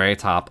 He's at the very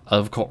top,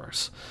 of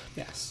course.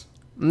 Yes.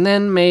 And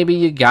then maybe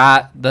you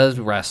got the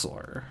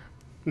wrestler.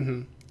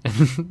 Mm-hmm.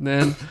 And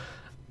then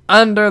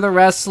under the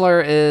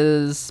wrestler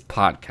is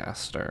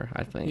podcaster,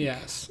 I think.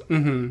 Yes.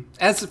 Mm-hmm.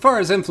 As far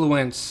as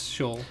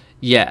influential.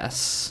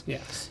 Yes.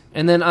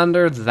 And then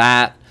under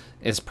that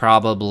is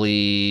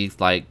probably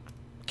like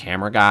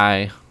camera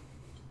guy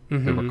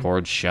who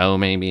records show,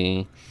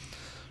 maybe.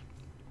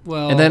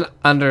 Well. And then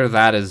under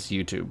that is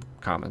YouTube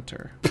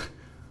commenter.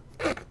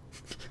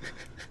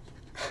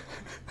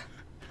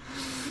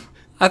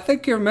 I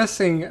think you're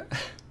missing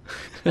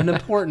an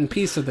important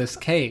piece of this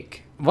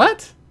cake.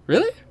 What?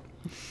 Really?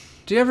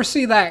 Do you ever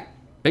see that?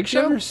 Big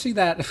Show? Do you ever see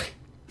that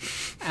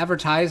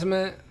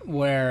advertisement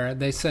where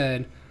they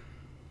said,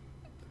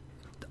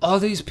 all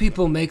these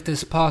people make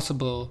this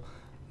possible,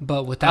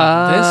 but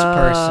without this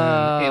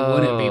person, it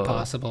wouldn't be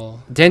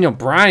possible. Daniel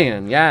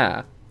Bryan,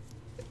 yeah.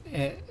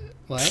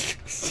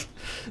 What?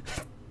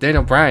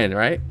 Daniel Bryan,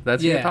 right?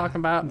 That's what you're talking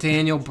about?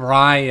 Daniel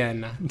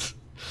Bryan.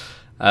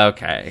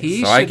 Okay.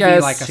 He so should I guess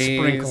be like a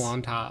sprinkle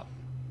on top.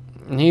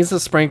 He's a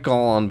sprinkle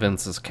on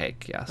Vince's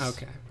cake, yes.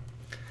 Okay.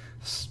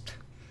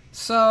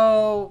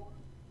 So,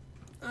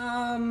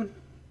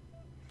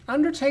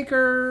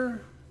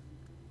 Undertaker,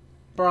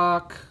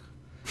 Brock,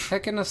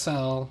 Heck in a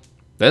Cell.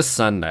 This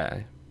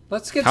Sunday.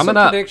 Let's get some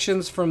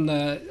predictions from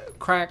the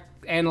crack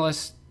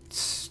analyst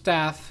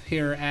staff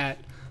here at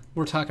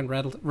We're Talking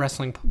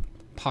Wrestling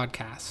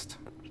Podcast.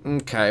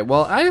 Okay,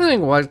 well, I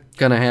think what's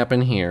going to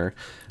happen here,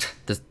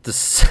 the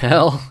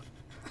Cell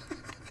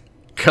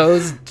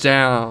goes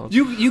down.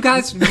 You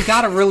guys, you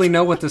got to really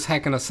know what this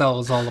Heck in a Cell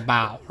is all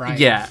about, right?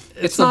 Yeah.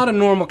 It's not a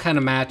normal kind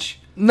of match.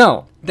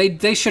 No.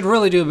 They should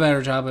really do a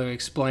better job of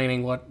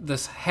explaining what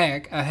this a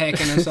Heck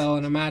in a Cell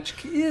in a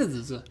match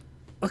is.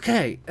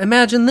 Okay,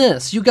 imagine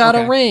this. You got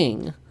a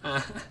ring.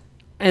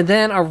 And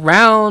then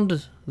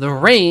around the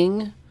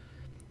ring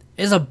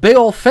is a big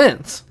old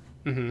fence.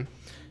 Mm-hmm.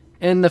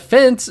 And the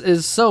fence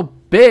is so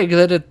big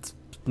that it's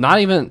not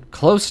even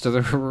close to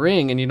the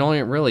ring and you don't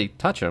even really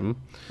touch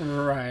them.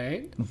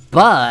 Right.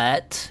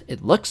 But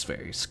it looks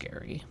very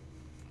scary.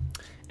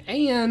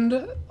 And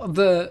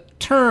the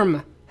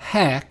term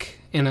heck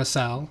in a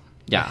cell,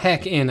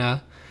 heck in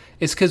a,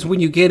 is because when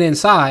you get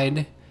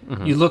inside,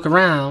 you look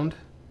around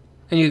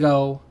and you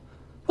go,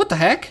 what the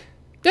heck?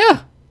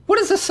 Yeah. What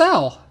is a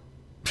cell?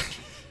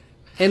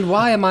 And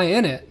why am I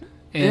in it?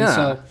 And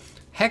so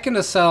heck in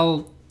a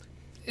cell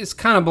is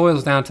kind of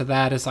boils down to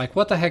that. It's like,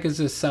 what the heck is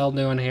this cell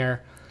doing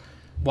here?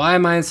 Why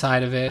am I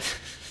inside of it?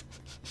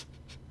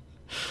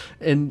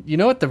 And you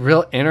know what the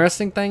real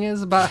interesting thing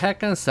is about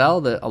Heck in a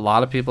Cell that a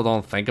lot of people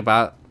don't think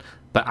about,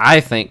 but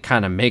I think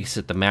kind of makes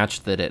it the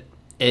match that it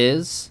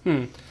is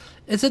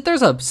that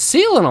there's a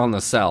ceiling on the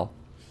cell.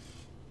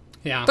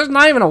 Yeah. There's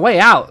not even a way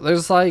out.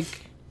 There's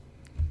like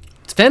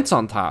fence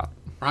on top.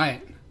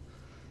 Right.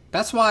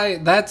 That's why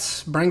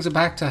brings it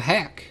back to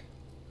heck.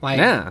 Like,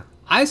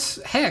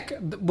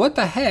 what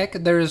the heck?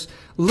 There's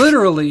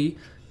literally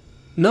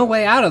no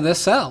way out of this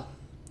cell.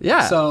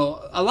 Yeah.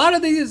 So a lot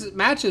of these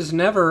matches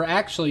never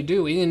actually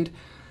do end,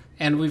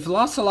 and we've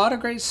lost a lot of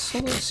great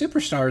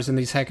superstars in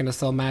these Heck in a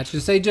Cell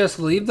matches. They just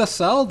leave the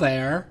cell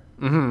there,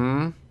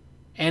 and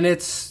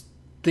it's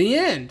the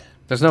end.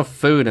 There's no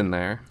food in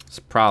there. It's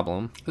a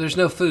problem. There's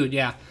no food,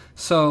 yeah.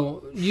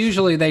 So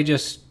usually they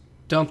just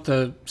dump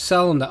the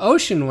cell in the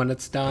ocean when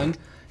it's done,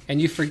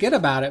 and you forget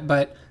about it.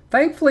 But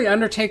thankfully,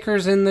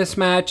 Undertaker's in this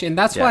match, and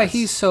that's why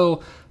he's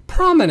so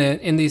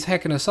prominent in these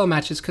Heck in a Cell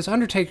matches, because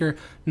Undertaker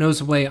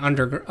knows a way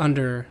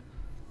under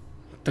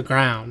the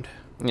ground.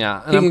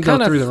 Yeah, and he can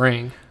go through the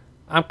ring.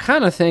 I'm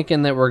kind of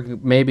thinking that we're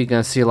maybe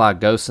going to see a lot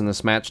of ghosts in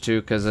this match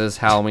too, because it's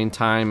Halloween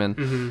time,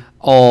 and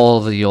all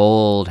the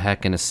old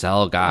Heck in a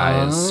Cell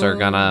guys are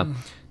gonna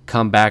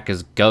come back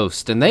as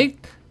ghosts, and they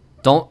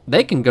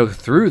can go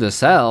through the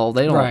cell.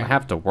 They don't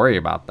have to worry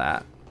about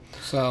that.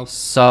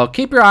 So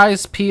keep your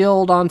eyes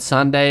peeled on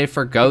Sunday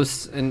for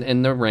ghosts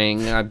in the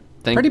ring. I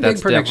think pretty that's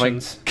big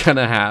predictions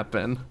gonna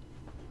happen.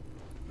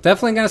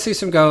 Definitely gonna see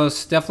some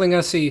ghosts. Definitely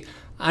gonna see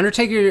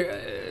Undertaker.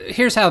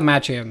 Here's how the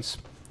match ends.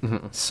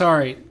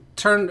 Sorry,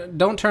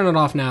 don't turn it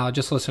off now.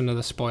 Just listen to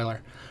the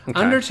spoiler. Okay.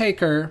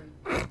 Undertaker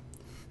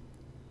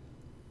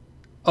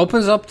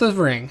opens up the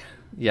ring.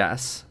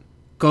 Yes.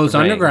 Goes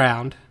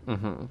underground.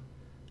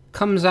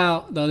 Comes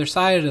out the other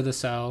side of the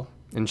cell.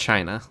 In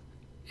China,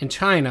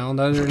 on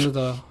the other end of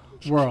the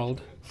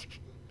world.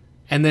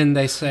 And then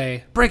they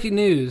say, breaking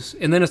news.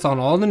 And then it's on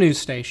all the news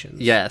stations.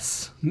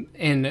 Yes.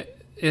 And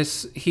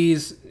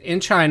he's in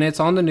China. It's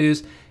on the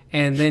news.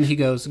 And then he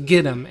goes,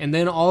 get him. And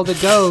then all the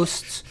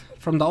ghosts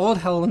from the old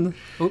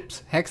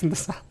Heck in the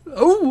Cell.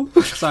 Oh,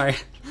 sorry.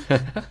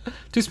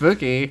 Too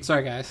spooky.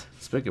 Sorry, guys.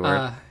 Spooky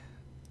word.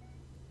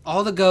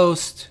 All the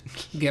ghosts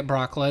get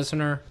Brock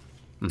Lesnar.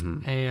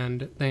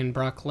 And then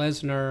Brock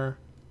Lesnar,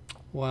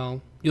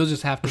 well, you'll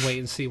just have to wait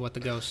and see what the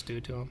ghosts do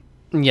to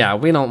him. Yeah,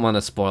 we don't want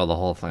to spoil the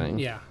whole thing.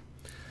 Yeah.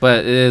 But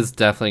it is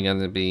definitely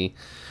going to be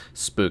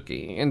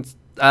spooky. And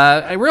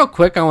real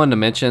quick, I wanted to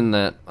mention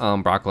that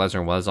Brock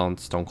Lesnar was on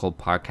Stone Cold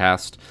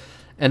Podcast.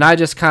 And I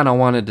just kind of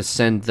wanted to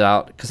send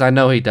out, because I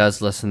know he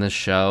does listen to this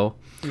show.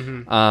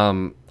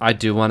 I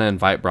do want to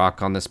invite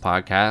Brock on this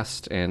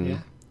podcast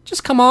and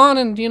just come on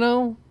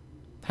and,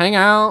 hang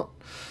out.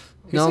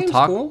 He seems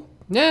talk. Cool.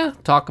 Yeah,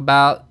 talk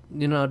about,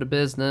 the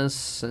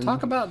business. And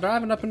talk about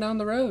driving up and down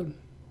the road.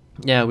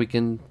 Yeah, we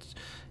can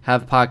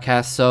have a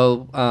podcast.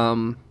 So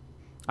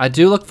I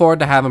do look forward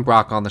to having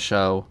Brock on the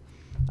show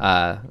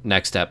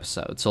next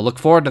episode. So look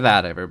forward to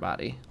that,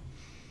 everybody.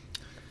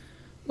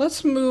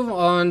 Let's move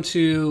on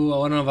to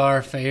one of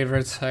our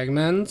favorite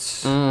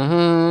segments. We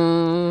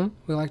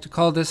like to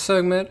call this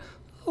segment,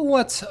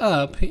 What's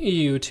Up,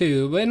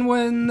 YouTube? And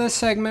in this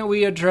segment,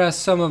 we address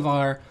some of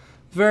our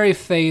very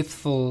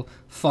faithful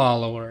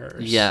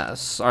followers.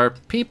 Yes, our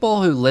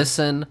people who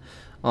listen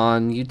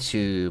on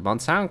YouTube, on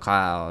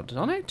SoundCloud,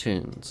 on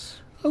iTunes.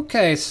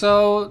 Okay,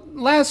 so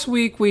last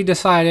week we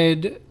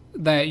decided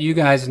that you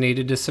guys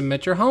needed to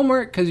submit your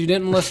homework because you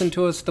didn't listen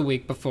to us the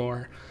week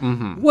before.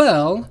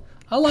 Well,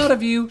 a lot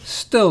of you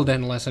still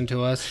didn't listen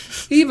to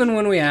us, even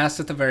when we asked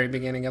at the very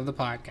beginning of the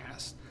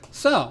podcast.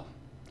 So,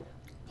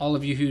 All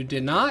of you who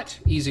did not,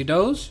 Easy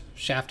Doze,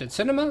 Shafted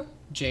Cinema,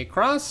 J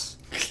Cross.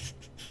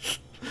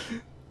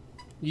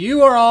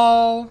 You are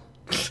all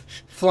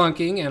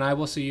flunking, and I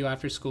will see you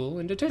after school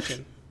in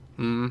detention.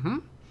 Mm-hmm.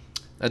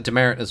 A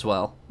demerit as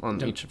well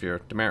on each of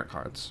your demerit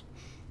cards.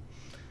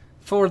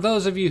 For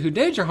those of you who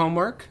did your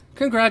homework,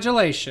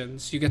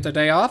 congratulations. You get the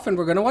day off, and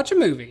we're going to watch a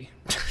movie.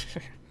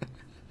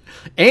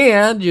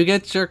 And you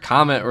get your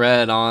comment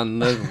read on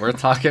the We're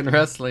Talking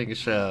Wrestling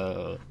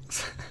show.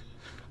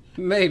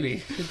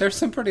 Maybe. There's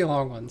some pretty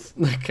long ones.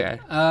 Okay.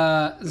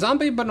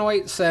 Zombie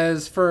Benoit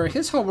says for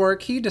his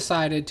homework, he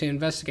decided to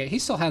investigate. He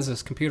still has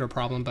this computer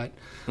problem, but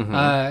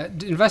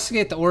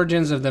investigate the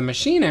origins of the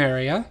machine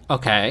area.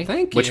 Okay.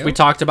 Thank you. Which we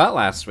talked about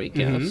last week,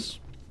 yes.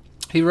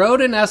 He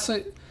wrote an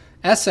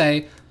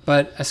essay,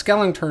 but a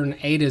skeleton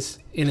ate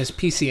in his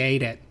PC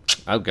ate it.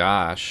 Oh,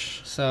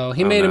 gosh. So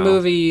he made a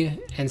movie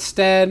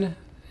instead,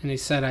 and he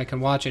said I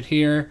can watch it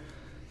here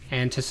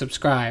and to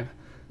subscribe.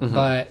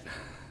 But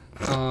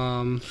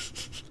I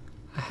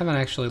haven't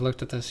actually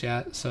looked at this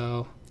yet,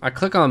 so... I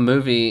click on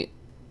movie,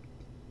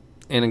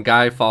 and a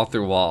guy fall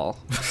through wall.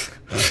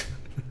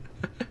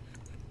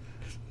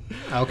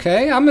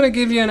 Okay, I'm going to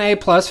give you an A+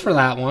 for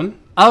that one.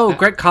 Oh,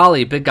 Greg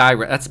Colley, big guy.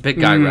 That's a big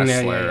guy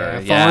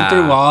wrestler. Falling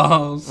through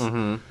walls.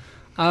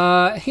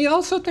 He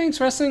also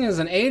thinks wrestling is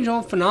an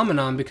age-old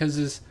phenomenon because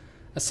it's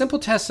a simple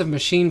test of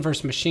machine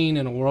versus machine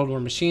in a world where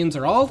machines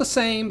are all the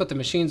same, but the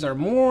machines are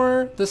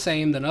more the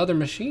same than other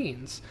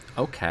machines.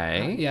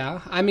 Okay.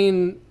 Yeah, I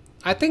mean,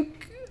 I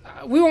think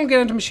we won't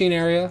get into machine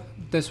area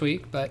this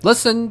week, but...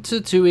 Listen to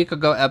 2 week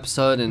ago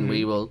episode, and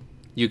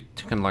you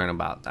can learn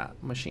about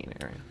that machine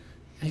area.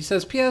 He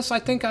says, P.S. I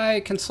think I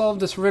can solve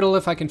this riddle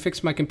if I can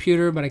fix my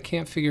computer, but I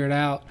can't figure it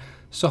out.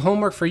 So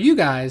homework for you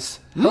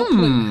guys.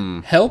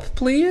 Help,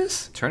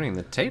 please? Turning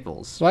the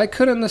tables. Why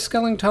couldn't the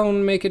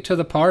skeleton make it to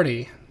the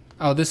party?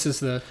 Oh, this is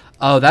the...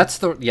 Oh, that's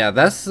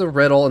the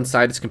riddle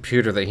inside his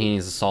computer that he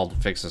needs to solve to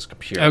fix his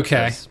computer.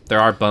 Okay. There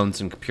are bones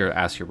in computer.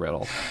 Ask your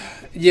riddle.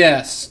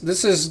 Yes,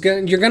 this is...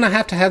 You're going to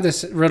have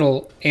this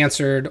riddle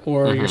answered,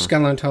 or your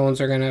skeletons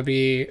are going to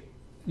be...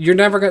 You're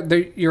never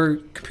going... Your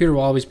computer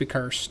will always be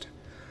cursed.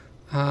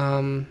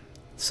 So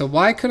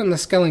why couldn't the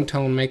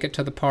skeleton make it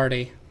to the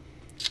party?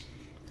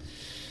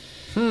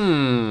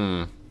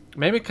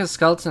 Maybe because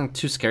skeleton's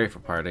too scary for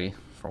party,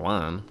 for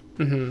one.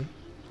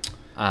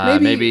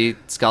 Maybe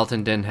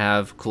skeleton didn't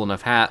have cool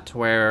enough hat to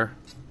wear.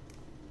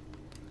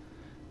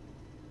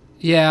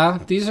 Yeah,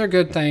 these are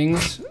good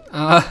things.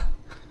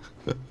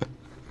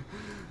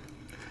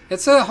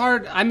 It's a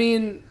hard... I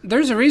mean,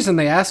 there's a reason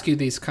they ask you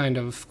these kind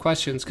of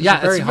questions.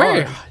 Yeah, it's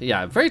very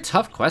hard. Very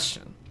tough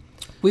question.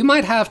 We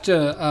might have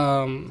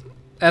to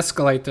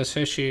escalate this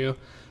issue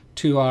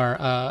to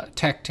our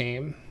tech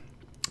team.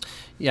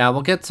 Yeah,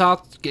 we'll get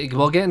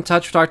in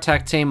touch with our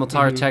tech team. We'll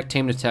tell our tech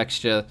team to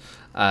text you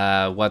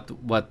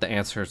what the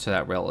answer to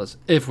that riddle is,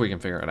 if we can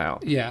figure it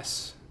out.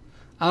 Yes.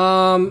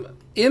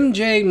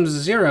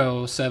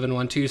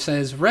 MJames0712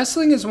 says,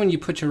 wrestling is when you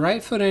put your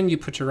right foot in, you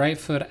put your right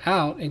foot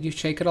out, and you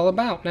shake it all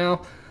about.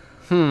 Now,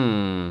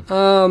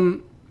 I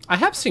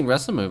have seen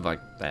wrestling move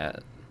like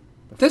that.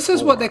 This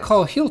is what they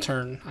call heel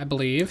turn, I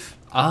believe.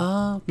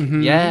 Oh,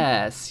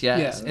 yes.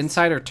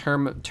 Insider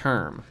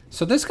term.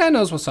 So this guy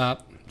knows what's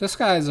up. This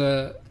guy's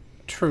a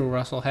true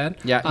Russellhead.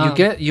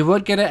 Yeah, you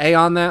would get an A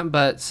on that,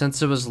 but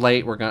since it was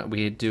late,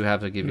 we do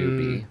have to give you a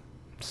B.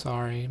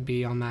 Sorry,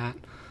 B on that.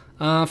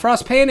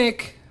 Frost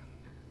Panic.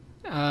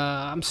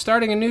 I'm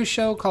starting a new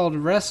show called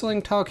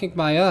Wrestling Talking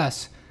by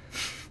Us.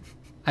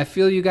 I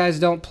feel you guys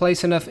don't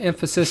place enough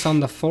emphasis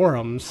on the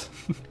forums.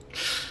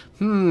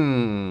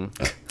 So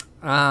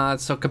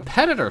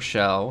competitor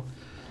show.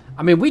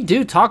 I mean, we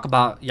do talk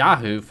about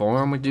Yahoo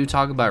forum. We do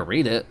talk about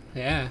Read It.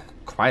 Yeah.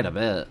 Quite a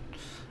bit.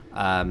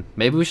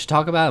 Maybe we should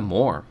talk about it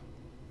more.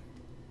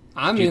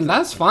 I mean,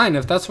 that's fine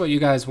if that's what you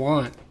guys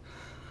want.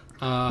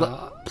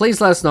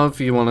 Please let us know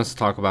if you want us to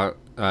talk about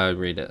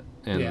Read It.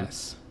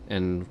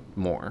 And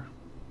more.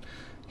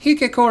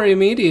 Hikikori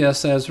Media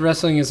says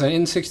wrestling is an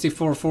N64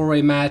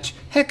 4-way match,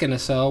 heck in a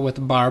cell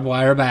with barbed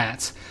wire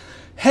bats.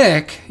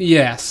 Heck,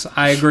 yes,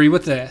 I agree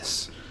with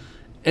this.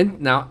 And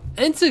now,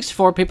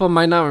 N64, people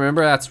might not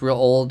remember, that's a real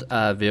old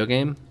video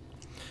game.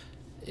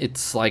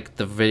 It's like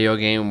the video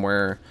game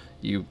where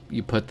you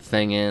put the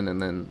thing in and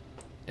then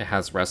it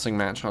has wrestling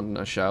match on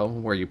a show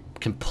where you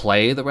can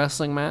play the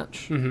wrestling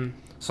match.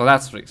 So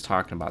that's what he's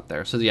talking about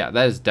there. So yeah,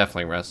 that is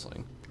definitely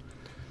wrestling.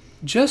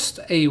 Just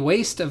a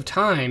waste of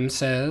time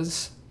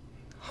says,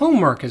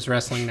 homework is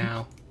wrestling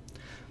now.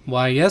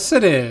 Why, yes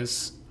it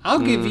is. I'll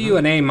give you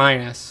an A-.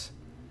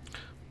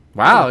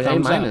 Wow,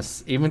 A-,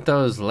 even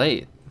though it's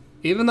late.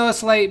 Even though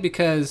it's late,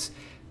 because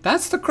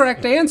that's the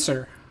correct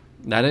answer.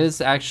 That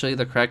is actually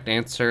the correct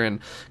answer,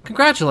 and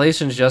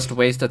congratulations, just a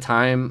waste of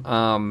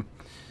time.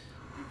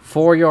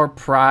 For your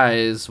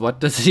prize, what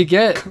does he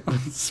get?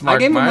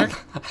 Smart Mark?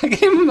 I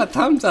gave him a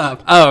thumbs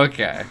up. Oh,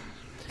 okay.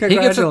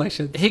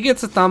 Congratulations. He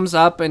gets a thumbs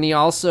up, and he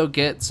also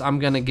gets, I'll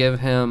give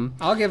him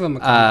a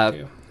comment,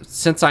 too.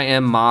 Since I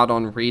am mod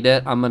on Read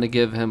It, I'm going to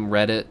give him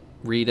Reddit,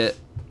 Read It,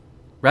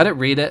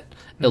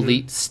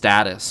 elite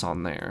status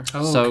on there.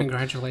 Oh,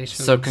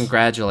 congratulations. So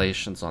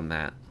congratulations on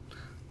that.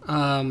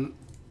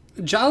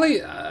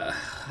 Jolly, I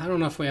don't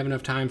know if we have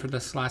enough time for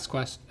this last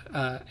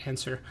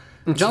answer.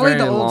 Jolly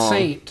the Old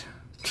Saint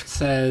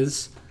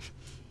says,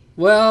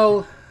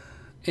 well,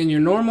 in your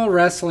normal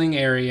wrestling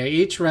area,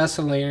 each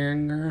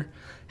wrestler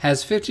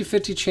has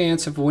 50-50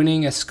 chance of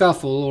winning a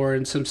scuffle, or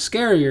in some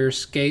scarier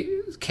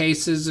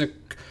cases,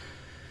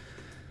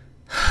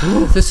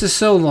 this is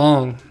so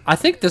long. I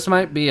think this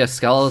might be a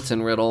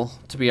skeleton riddle,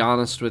 to be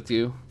honest with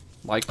you.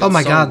 Like, oh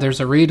my God, there's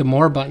a read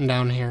more button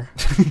down here.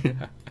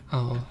 Yeah.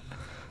 Oh.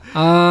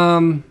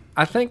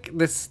 I think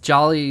this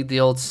Jolly the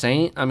Old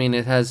Saint, I mean,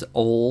 it has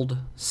Old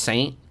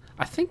Saint.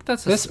 I think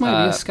that's this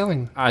might be a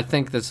skeleton. I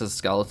think this is a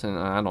skeleton.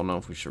 I don't know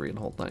if we should read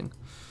the whole thing.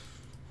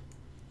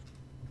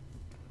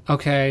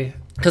 Okay.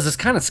 Because it's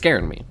kind of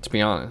scaring me, to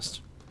be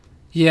honest.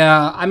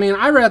 Yeah, I mean,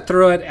 I read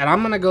through it, and I'm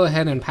going to go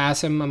ahead and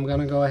pass him. I'm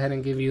going to go ahead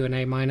and give you an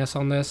A-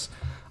 on this.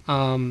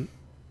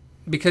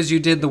 Because you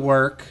did the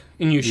work,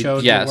 and you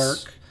showed the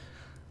work.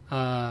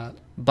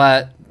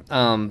 But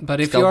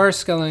if you are a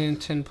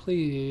skeleton,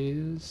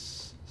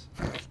 please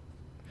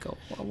go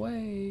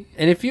away.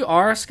 And if you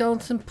are a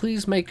skeleton,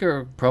 please make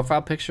your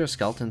profile picture a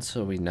skeleton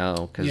so we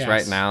know. Because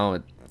right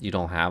now, you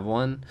don't have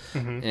one.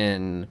 Mm-hmm.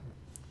 And...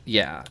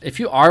 yeah, if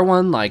you are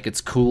one, like, it's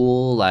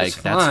cool, like,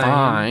 that's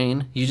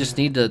fine. You just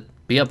need to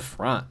be up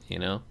front, you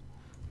know?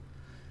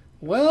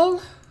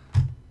 Well,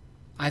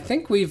 I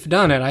think we've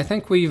done it. I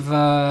think we've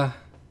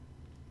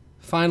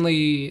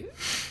finally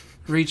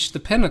reached the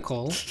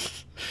pinnacle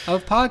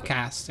of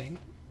podcasting.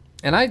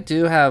 And I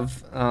do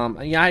have,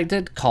 I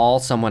did call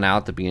someone out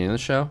at the beginning of the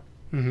show.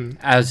 Mm-hmm.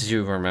 As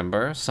you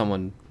remember,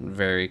 someone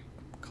very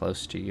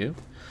close to you.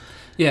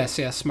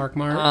 Yes, Mark.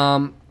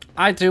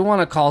 I do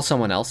want to call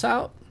someone else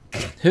out.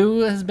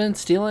 Who has been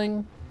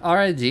stealing our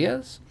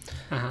ideas?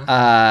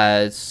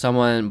 Uh-huh.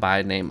 Someone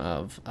by the name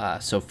of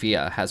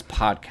Sophia has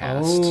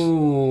podcast.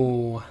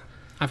 Oh,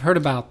 I've heard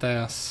about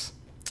this.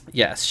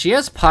 Yes, she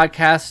has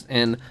podcast,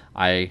 and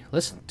I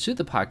listen to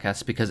the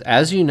podcast because,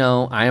 as you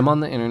know, I am on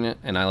the internet,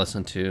 and I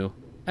listen to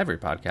every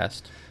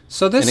podcast.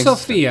 So this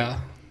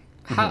Sophia,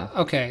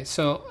 okay,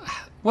 so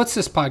what's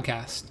this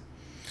podcast?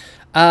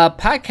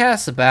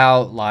 Podcast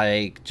about,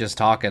 like, just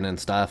talking and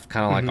stuff,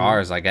 kind of like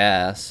ours, I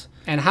guess.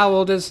 And how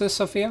old is this,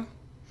 Sophia?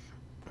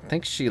 I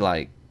think she,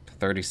 like,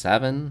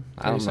 37.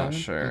 I'm not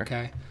sure.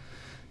 Okay.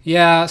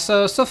 Yeah,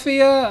 so,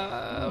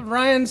 Sophia,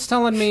 Ryan's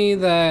telling me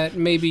that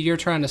maybe you're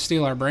trying to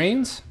steal our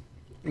brains.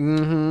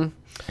 Mm-hmm.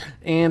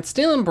 And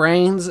stealing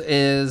brains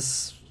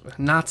is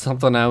not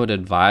something I would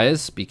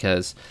advise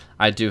because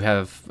I do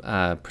have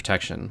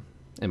protection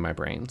in my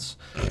brains.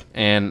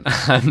 And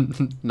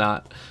I'm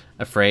not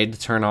afraid to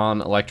turn on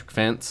electric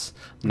fence.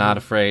 I'm not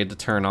afraid to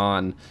turn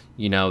on,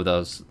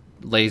 those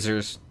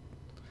lasers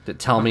that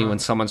tell me when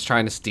someone's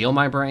trying to steal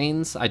my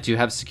brains. I do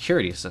have a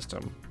security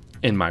system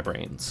in my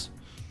brains.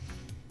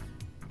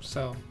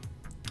 So,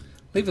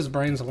 leave his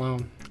brains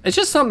alone. It's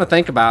just something to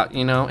think about,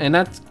 and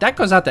that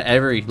goes out to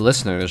every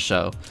listener to the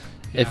show.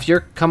 Yeah. If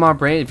you're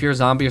if you're a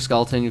zombie or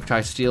skeleton, you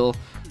try to steal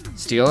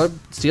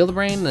the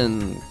brain,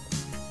 then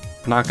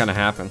not gonna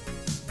happen.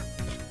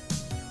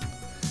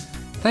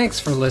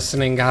 Thanks for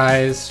listening,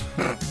 guys.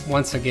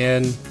 Once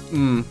again,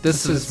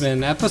 this has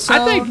been episode.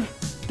 I think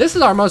this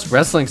is our most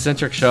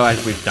wrestling-centric show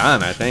we've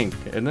done, I think,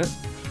 isn't it?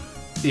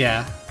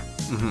 Yeah.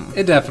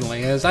 It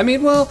definitely is. I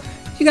mean, well,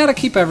 you got to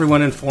keep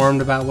everyone informed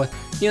about what,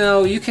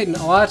 you can,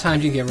 a lot of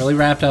times you can get really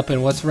wrapped up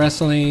in what's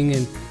wrestling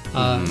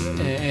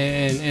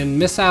and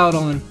miss out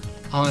on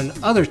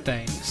other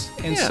things.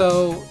 And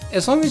so,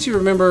 as long as you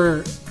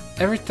remember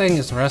everything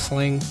is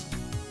wrestling,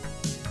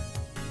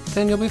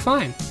 then you'll be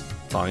fine.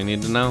 That's all you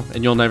need to know,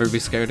 and you'll never be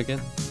scared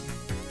again.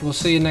 We'll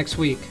see you next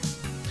week.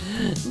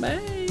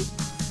 Bye.